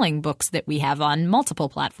outselling books that we have on multiple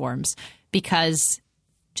platforms, because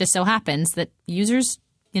just so happens that users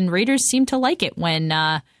and readers seem to like it when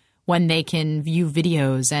they can view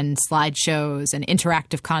videos and slideshows and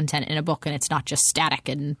interactive content in a book, and it's not just static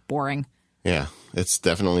and boring. Yeah, it's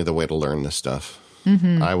definitely the way to learn this stuff.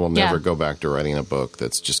 Mm-hmm. I will never go back to writing a book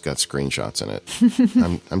that's just got screenshots in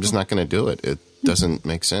it. I'm just not going to do it. doesn't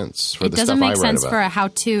make sense for it the doesn't stuff make I write sense about. for a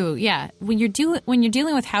how-to. Yeah, when you're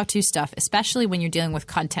dealing with how-to stuff, especially when you're dealing with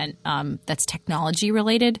content that's technology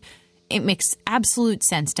related, it makes absolute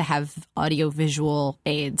sense to have audio-visual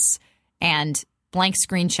aids, and blank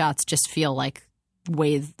screenshots just feel like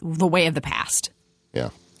the way of the past. Yeah.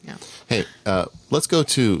 Hey, let's go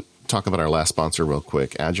to talk about our last sponsor real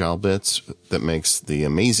quick, Agile Bits, that makes the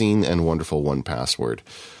amazing and wonderful 1Password.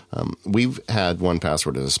 We've had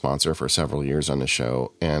 1Password as a sponsor for several years on the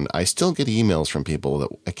show, and I still get emails from people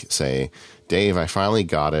that say, Dave, I finally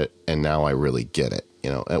got it, and now I really get it.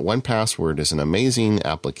 1Password is an amazing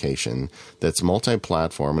application that's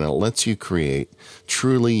multi-platform, and it lets you create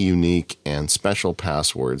truly unique and special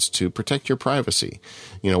passwords to protect your privacy.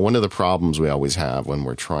 One of the problems we always have when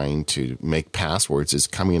we're trying to make passwords is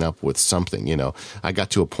coming up with something. I got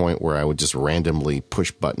to a point where I would just randomly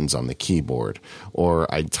push buttons on the keyboard,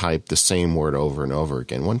 or I'd type the same word over and over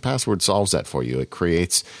again. 1Password solves that for you. It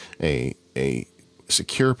creates a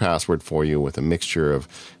secure password for you with a mixture of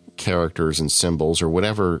characters and symbols or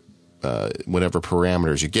whatever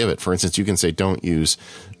parameters you give it. For instance, you can say don't use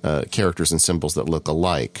characters and symbols that look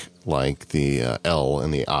alike, like the L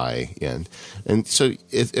and the I, and so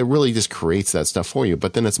it really just creates that stuff for you.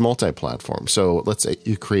 But then it's multi-platform. So let's say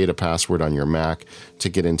you create a password on your Mac to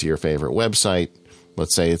get into your favorite website.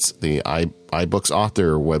 Let's say it's the iBooks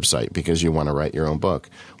author website because you want to write your own book.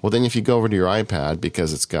 Well, then if you go over to your iPad,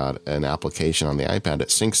 because it's got an application on the iPad, it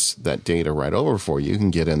syncs that data right over for you. You can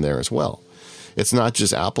get in there as well. It's not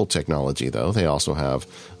just Apple technology, though. They also have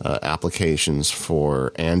applications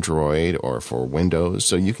for Android or for Windows,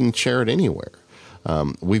 so you can share it anywhere.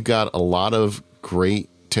 We've got a lot of great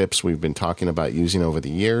tips we've been talking about using over the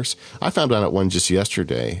years. I found out one just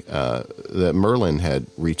yesterday that Merlin had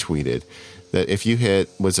retweeted, that if you hit,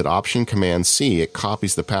 was it Option Command C, it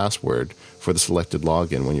copies the password for the selected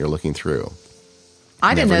login when you're looking through.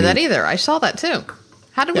 I didn't know that either. I saw that too.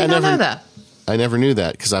 How did we not know that? I never knew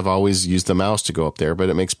that because I've always used the mouse to go up there, but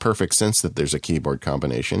it makes perfect sense that there's a keyboard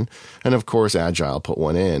combination. And of course, Agile put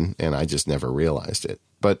one in, and I just never realized it.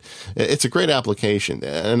 But it's a great application.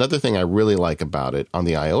 Another thing I really like about it on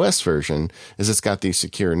the iOS version is it's got these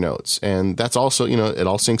secure notes. And that's also, it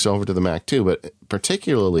all syncs over to the Mac too. But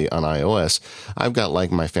particularly on iOS, I've got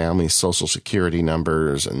like my family's social security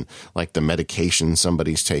numbers and like the medication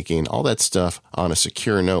somebody's taking, all that stuff on a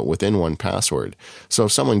secure note within 1Password. So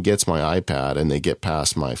if someone gets my iPad and they get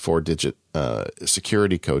past my 4-digit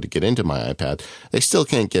security code to get into my iPad, they still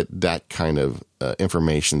can't get that kind of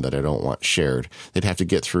information that I don't want shared. They'd have to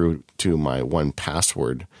get through to my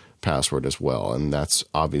 1Password password as well, and that's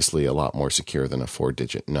obviously a lot more secure than a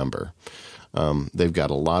 4-digit number. They've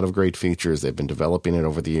got a lot of great features. They've been developing it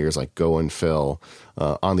over the years, like Go and Fill.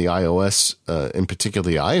 On the iOS, in particular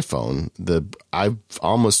the iPhone, I've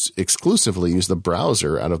almost exclusively used the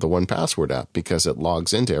browser out of the 1Password app because it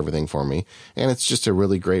logs into everything for me, and it's just a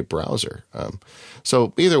really great browser.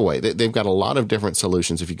 So either way, they've got a lot of different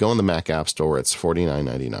solutions. If you go in the Mac App Store, it's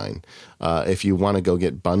 $49.99. If you want to go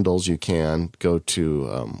get bundles, you can go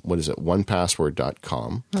to,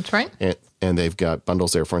 1password.com. That's right. And they've got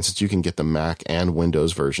bundles there. For instance, you can get the Mac and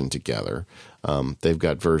Windows version together. They've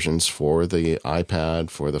got versions for the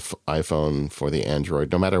iPad, for the iPhone, for the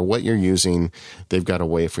Android. No matter what you're using, they've got a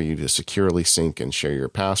way for you to securely sync and share your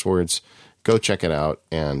passwords. Go check it out.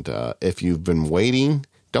 And if you've been waiting,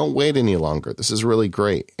 don't wait any longer. This is really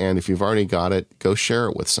great. And if you've already got it, go share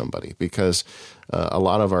it with somebody, because a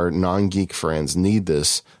lot of our non-geek friends need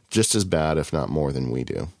this just as bad, if not more, than we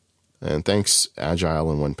do. And thanks, Agile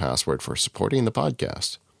and 1Password, for supporting the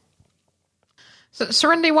podcast. So,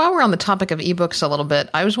 Serenity, while we're on the topic of ebooks a little bit,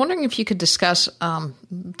 I was wondering if you could discuss, to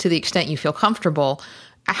the extent you feel comfortable,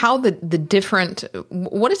 how the different,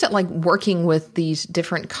 what is it like working with these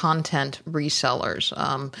different content resellers,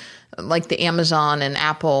 like the Amazon and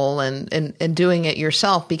Apple, and doing it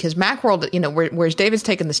yourself? Because Macworld, whereas David's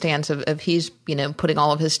taken the stance of he's, putting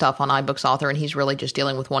all of his stuff on iBooks Author, and he's really just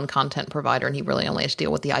dealing with one content provider, and he really only has to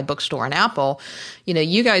deal with the iBook Store and Apple.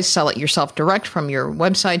 You guys sell it yourself direct from your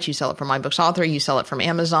website. You sell it from iBooks Author. You sell it from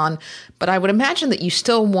Amazon. But I would imagine that you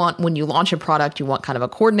still want, when you launch a product, you want kind of a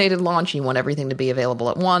coordinated launch. You want everything to be available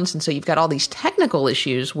at once. And so you've got all these technical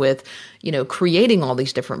issues with, creating all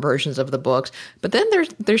these different versions of the books. But then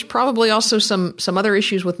there's probably also some other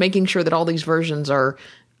issues with making sure that all these versions are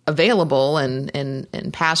available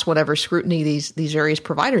and pass whatever scrutiny these various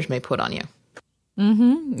providers may put on you.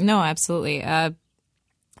 Mm-hmm. No, absolutely.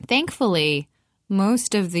 Thankfully,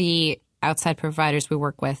 most of the outside providers we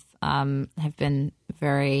work with have been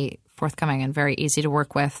very forthcoming and very easy to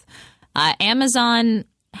work with. Amazon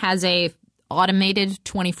has a automated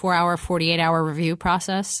 24-hour, 48-hour review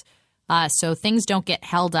process. So things don't get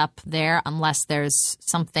held up there unless there's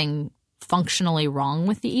something functionally wrong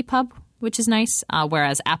with the EPUB, which is nice.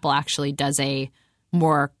 Whereas Apple actually does a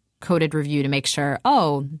more coded review to make sure,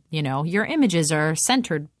 your images are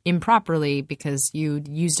centered improperly because you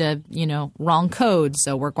used a, wrong code.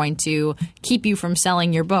 So we're going to keep you from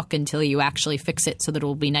selling your book until you actually fix it so that it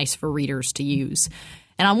will be nice for readers to use.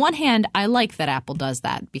 And on one hand, I like that Apple does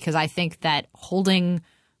that because I think that holding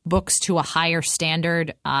books to a higher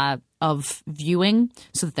standard of viewing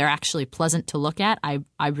so that they're actually pleasant to look at,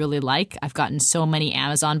 I really like. I've gotten so many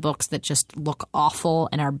Amazon books that just look awful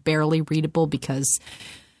and are barely readable because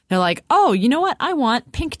they're like, oh, you know what? I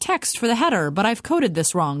want pink text for the header, but I've coded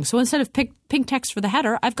this wrong. So instead of pink text for the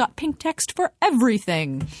header, I've got pink text for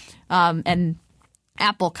everything. And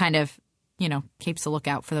Apple kind of, keeps a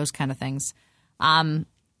lookout for those kind of things.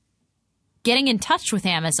 Getting in touch with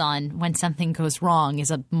Amazon when something goes wrong is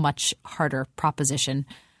a much harder proposition.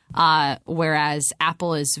 Whereas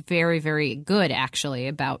Apple is very, very good, actually,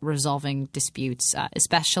 about resolving disputes.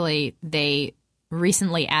 Especially they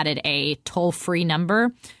recently added a toll-free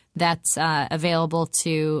number that's available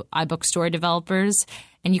to iBookstore developers.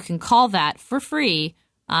 And you can call that for free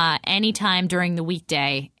anytime during the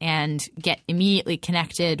weekday and get immediately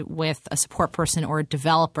connected with a support person or a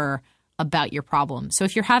developer about your problem. So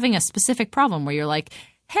if you're having a specific problem where you're like,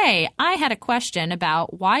 hey, I had a question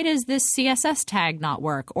about why does this CSS tag not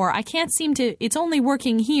work? Or I can't seem to, it's only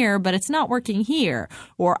working here, but it's not working here.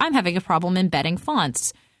 Or I'm having a problem embedding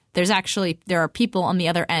fonts. There are people on the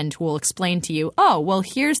other end who will explain to you, oh, well,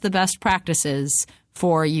 here's the best practices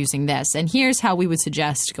for using this. And here's how we would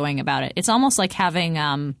suggest going about it. It's almost like having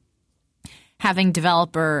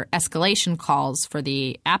developer escalation calls for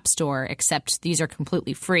the App Store, except these are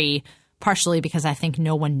completely free, partially because I think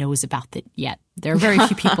no one knows about it yet. There are very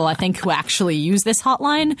few people, I think, who actually use this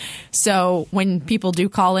hotline. So when people do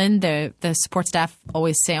call in, the support staff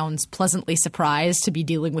always sounds pleasantly surprised to be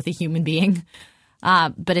dealing with a human being.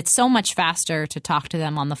 But it's so much faster to talk to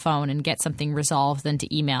them on the phone and get something resolved than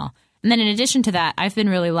to email. And then in addition to that, I've been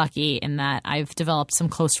really lucky in that I've developed some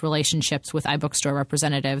close relationships with iBookstore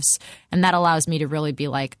representatives. And that allows me to really be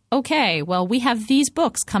like, okay, well, we have these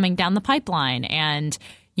books coming down the pipeline. And,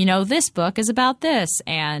 this book is about this.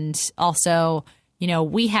 And also,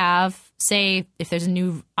 we have, say, if there's a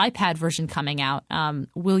new iPad version coming out,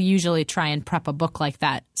 we'll usually try and prep a book like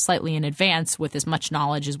that slightly in advance with as much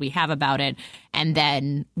knowledge as we have about it. And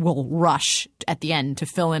then we'll rush at the end to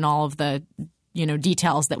fill in all of the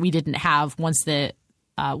details that we didn't have once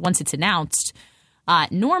it's announced.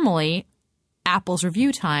 Normally, Apple's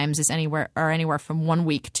review times is anywhere from 1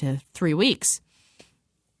 week to 3 weeks.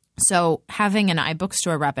 So having an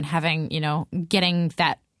iBookstore rep and having getting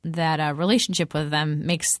that relationship with them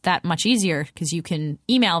makes that much easier because you can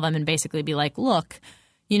email them and basically be like, look,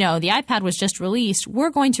 the iPad was just released.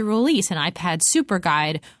 We're going to release an iPad Super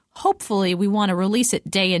Guide. Hopefully, we want to release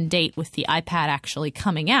it day and date with the iPad actually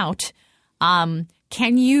coming out.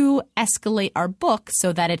 Can you escalate our book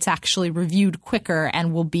so that it's actually reviewed quicker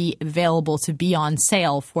and will be available to be on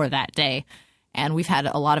sale for that day? And we've had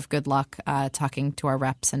a lot of good luck talking to our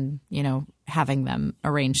reps and, having them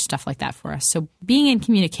arrange stuff like that for us. So being in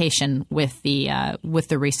communication with the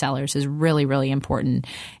resellers is really, really important,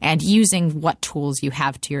 and using what tools you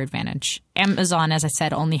have to your advantage. Amazon, as I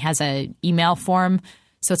said, only has an email form,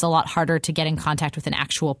 so it's a lot harder to get in contact with an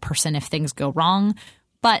actual person if things go wrong.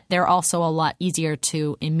 But they're also a lot easier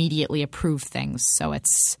to immediately approve things. So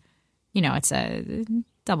it's a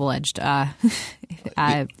double-edged.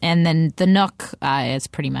 And then the Nook is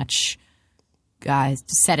pretty much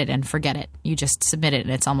set it and forget it. You just submit it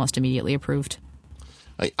and it's almost immediately approved.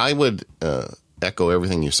 I would echo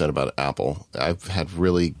everything you said about Apple. I've had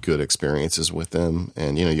really good experiences with them.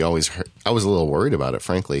 And, I was a little worried about it,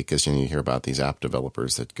 frankly, because, you hear about these app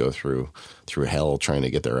developers that go through hell trying to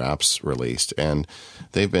get their apps released. And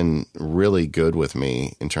they've been really good with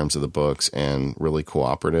me in terms of the books and really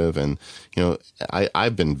cooperative. And,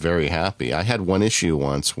 I've been very happy. I had one issue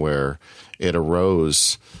once where it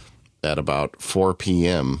arose at about 4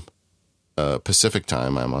 p.m. Pacific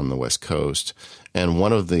time. I'm on the West Coast. And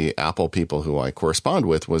one of the Apple people who I correspond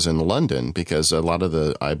with was in London because a lot of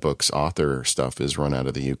the iBooks author stuff is run out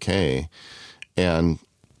of the UK. And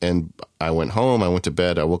I went home, I went to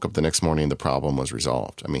bed, I woke up the next morning, the problem was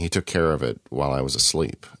resolved. I mean, he took care of it while I was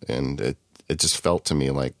asleep. And it just felt to me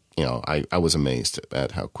like, I was amazed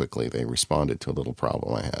at how quickly they responded to a little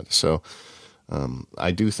problem I had. So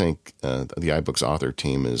I do think the iBooks author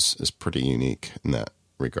team is pretty unique in that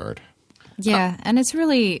regard. Yeah, and it's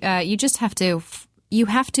really you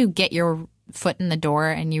have to get your foot in the door,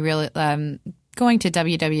 and you really going to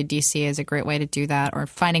WWDC is a great way to do that, or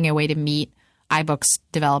finding a way to meet iBooks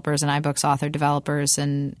developers and iBooks author developers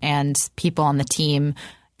and people on the team.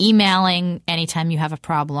 Emailing anytime you have a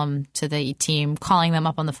problem to the team, calling them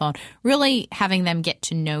up on the phone, really having them get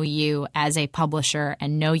to know you as a publisher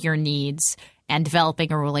and know your needs, and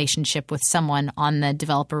developing a relationship with someone on the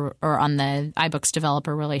developer or on the iBooks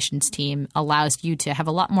developer relations team allows you to have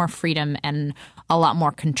a lot more freedom and a lot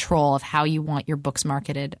more control of how you want your books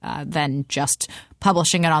marketed than just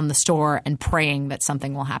publishing it on the store and praying that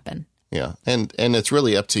something will happen. Yeah. And it's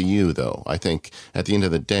really up to you, though. I think at the end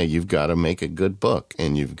of the day, you've got to make a good book,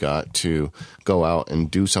 and you've got to go out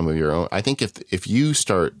and do some of your own. I think if you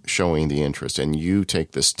start showing the interest and you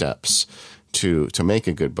take the steps to make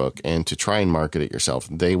a good book and to try and market it yourself,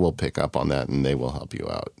 they will pick up on that and they will help you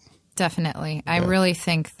out. Definitely. I really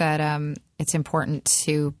think that it's important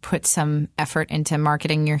to put some effort into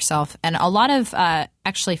marketing yourself. And a lot of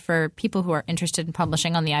actually for people who are interested in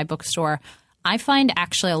publishing on the iBook store, I find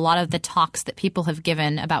actually a lot of the talks that people have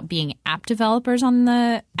given about being app developers on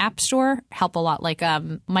the App Store help a lot. Like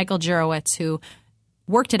Michael Jurowitz, who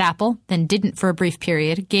worked at Apple, then didn't for a brief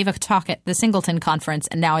period, gave a talk at the Singleton Conference,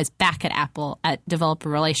 and now is back at Apple at Developer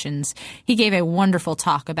Relations. He gave a wonderful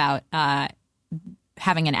talk about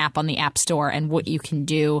having an app on the App Store and what you can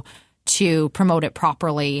do to promote it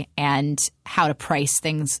properly and how to price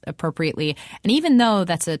things appropriately. And even though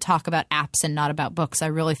that's a talk about apps and not about books, I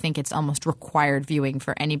really think it's almost required viewing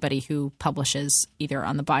for anybody who publishes either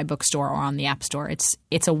on the Buy Bookstore or on the App Store.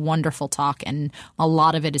 It's a wonderful talk, and a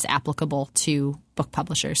lot of it is applicable to book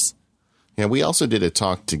publishers. Yeah, we also did a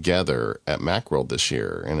talk together at Macworld this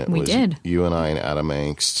year, and we did. You and I and Adam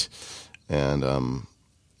Angst and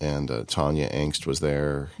Tanya Angst was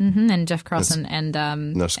there. Mm-hmm, and Jeff Carlson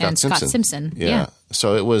Scott Simpson. Yeah.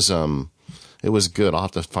 So it was good. I'll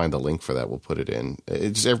have to find the link for that. We'll put it in.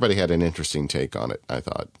 Everybody had an interesting take on it, I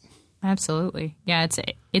thought. Absolutely. Yeah,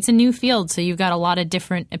 it's a new field, so you've got a lot of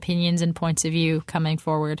different opinions and points of view coming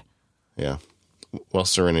forward. Yeah. Well,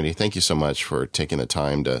 Serenity, thank you so much for taking the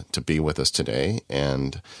time to be with us today.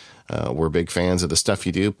 And we're big fans of the stuff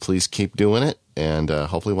you do. Please keep doing it, and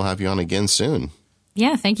hopefully we'll have you on again soon.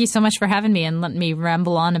 Yeah, thank you so much for having me and letting me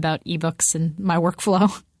ramble on about ebooks and my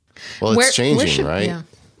workflow. Well, it's changing, right? Yeah.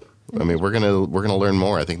 I mean, we're gonna learn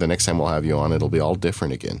more. I think the next time we'll have you on, it'll be all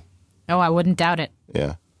different again. Oh, I wouldn't doubt it.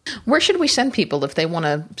 Yeah. Where should we send people if they want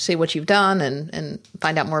to see what you've done and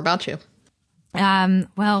find out more about you?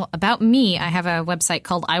 Well, about me, I have a website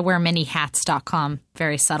called iwearmanyhats.com.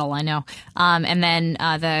 Very subtle, I know. And then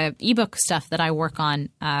the ebook stuff that I work on,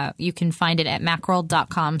 you can find it at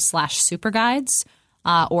macworld.com/superguides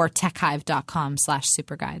or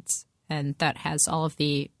techhive.com/superguides. And that has all of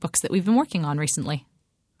the books that we've been working on recently.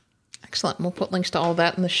 Excellent. We'll put links to all of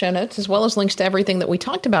that in the show notes, as well as links to everything that we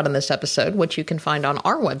talked about in this episode, which you can find on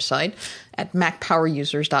our website at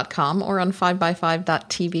macpowerusers.com or on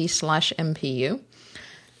 5by5.tv/MPU.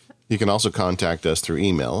 You can also contact us through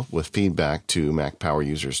email with feedback to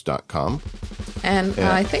macpowerusers.com. And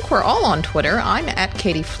I think we're all on Twitter. I'm at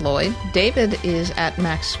Katie Floyd. David is at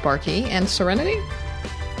Max Sparky. And Serenity?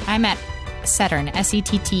 I'm at Settern,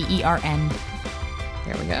 Settern.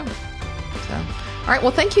 There we go. So, all right.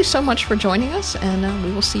 Well, thank you so much for joining us, and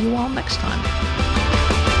we will see you all next time.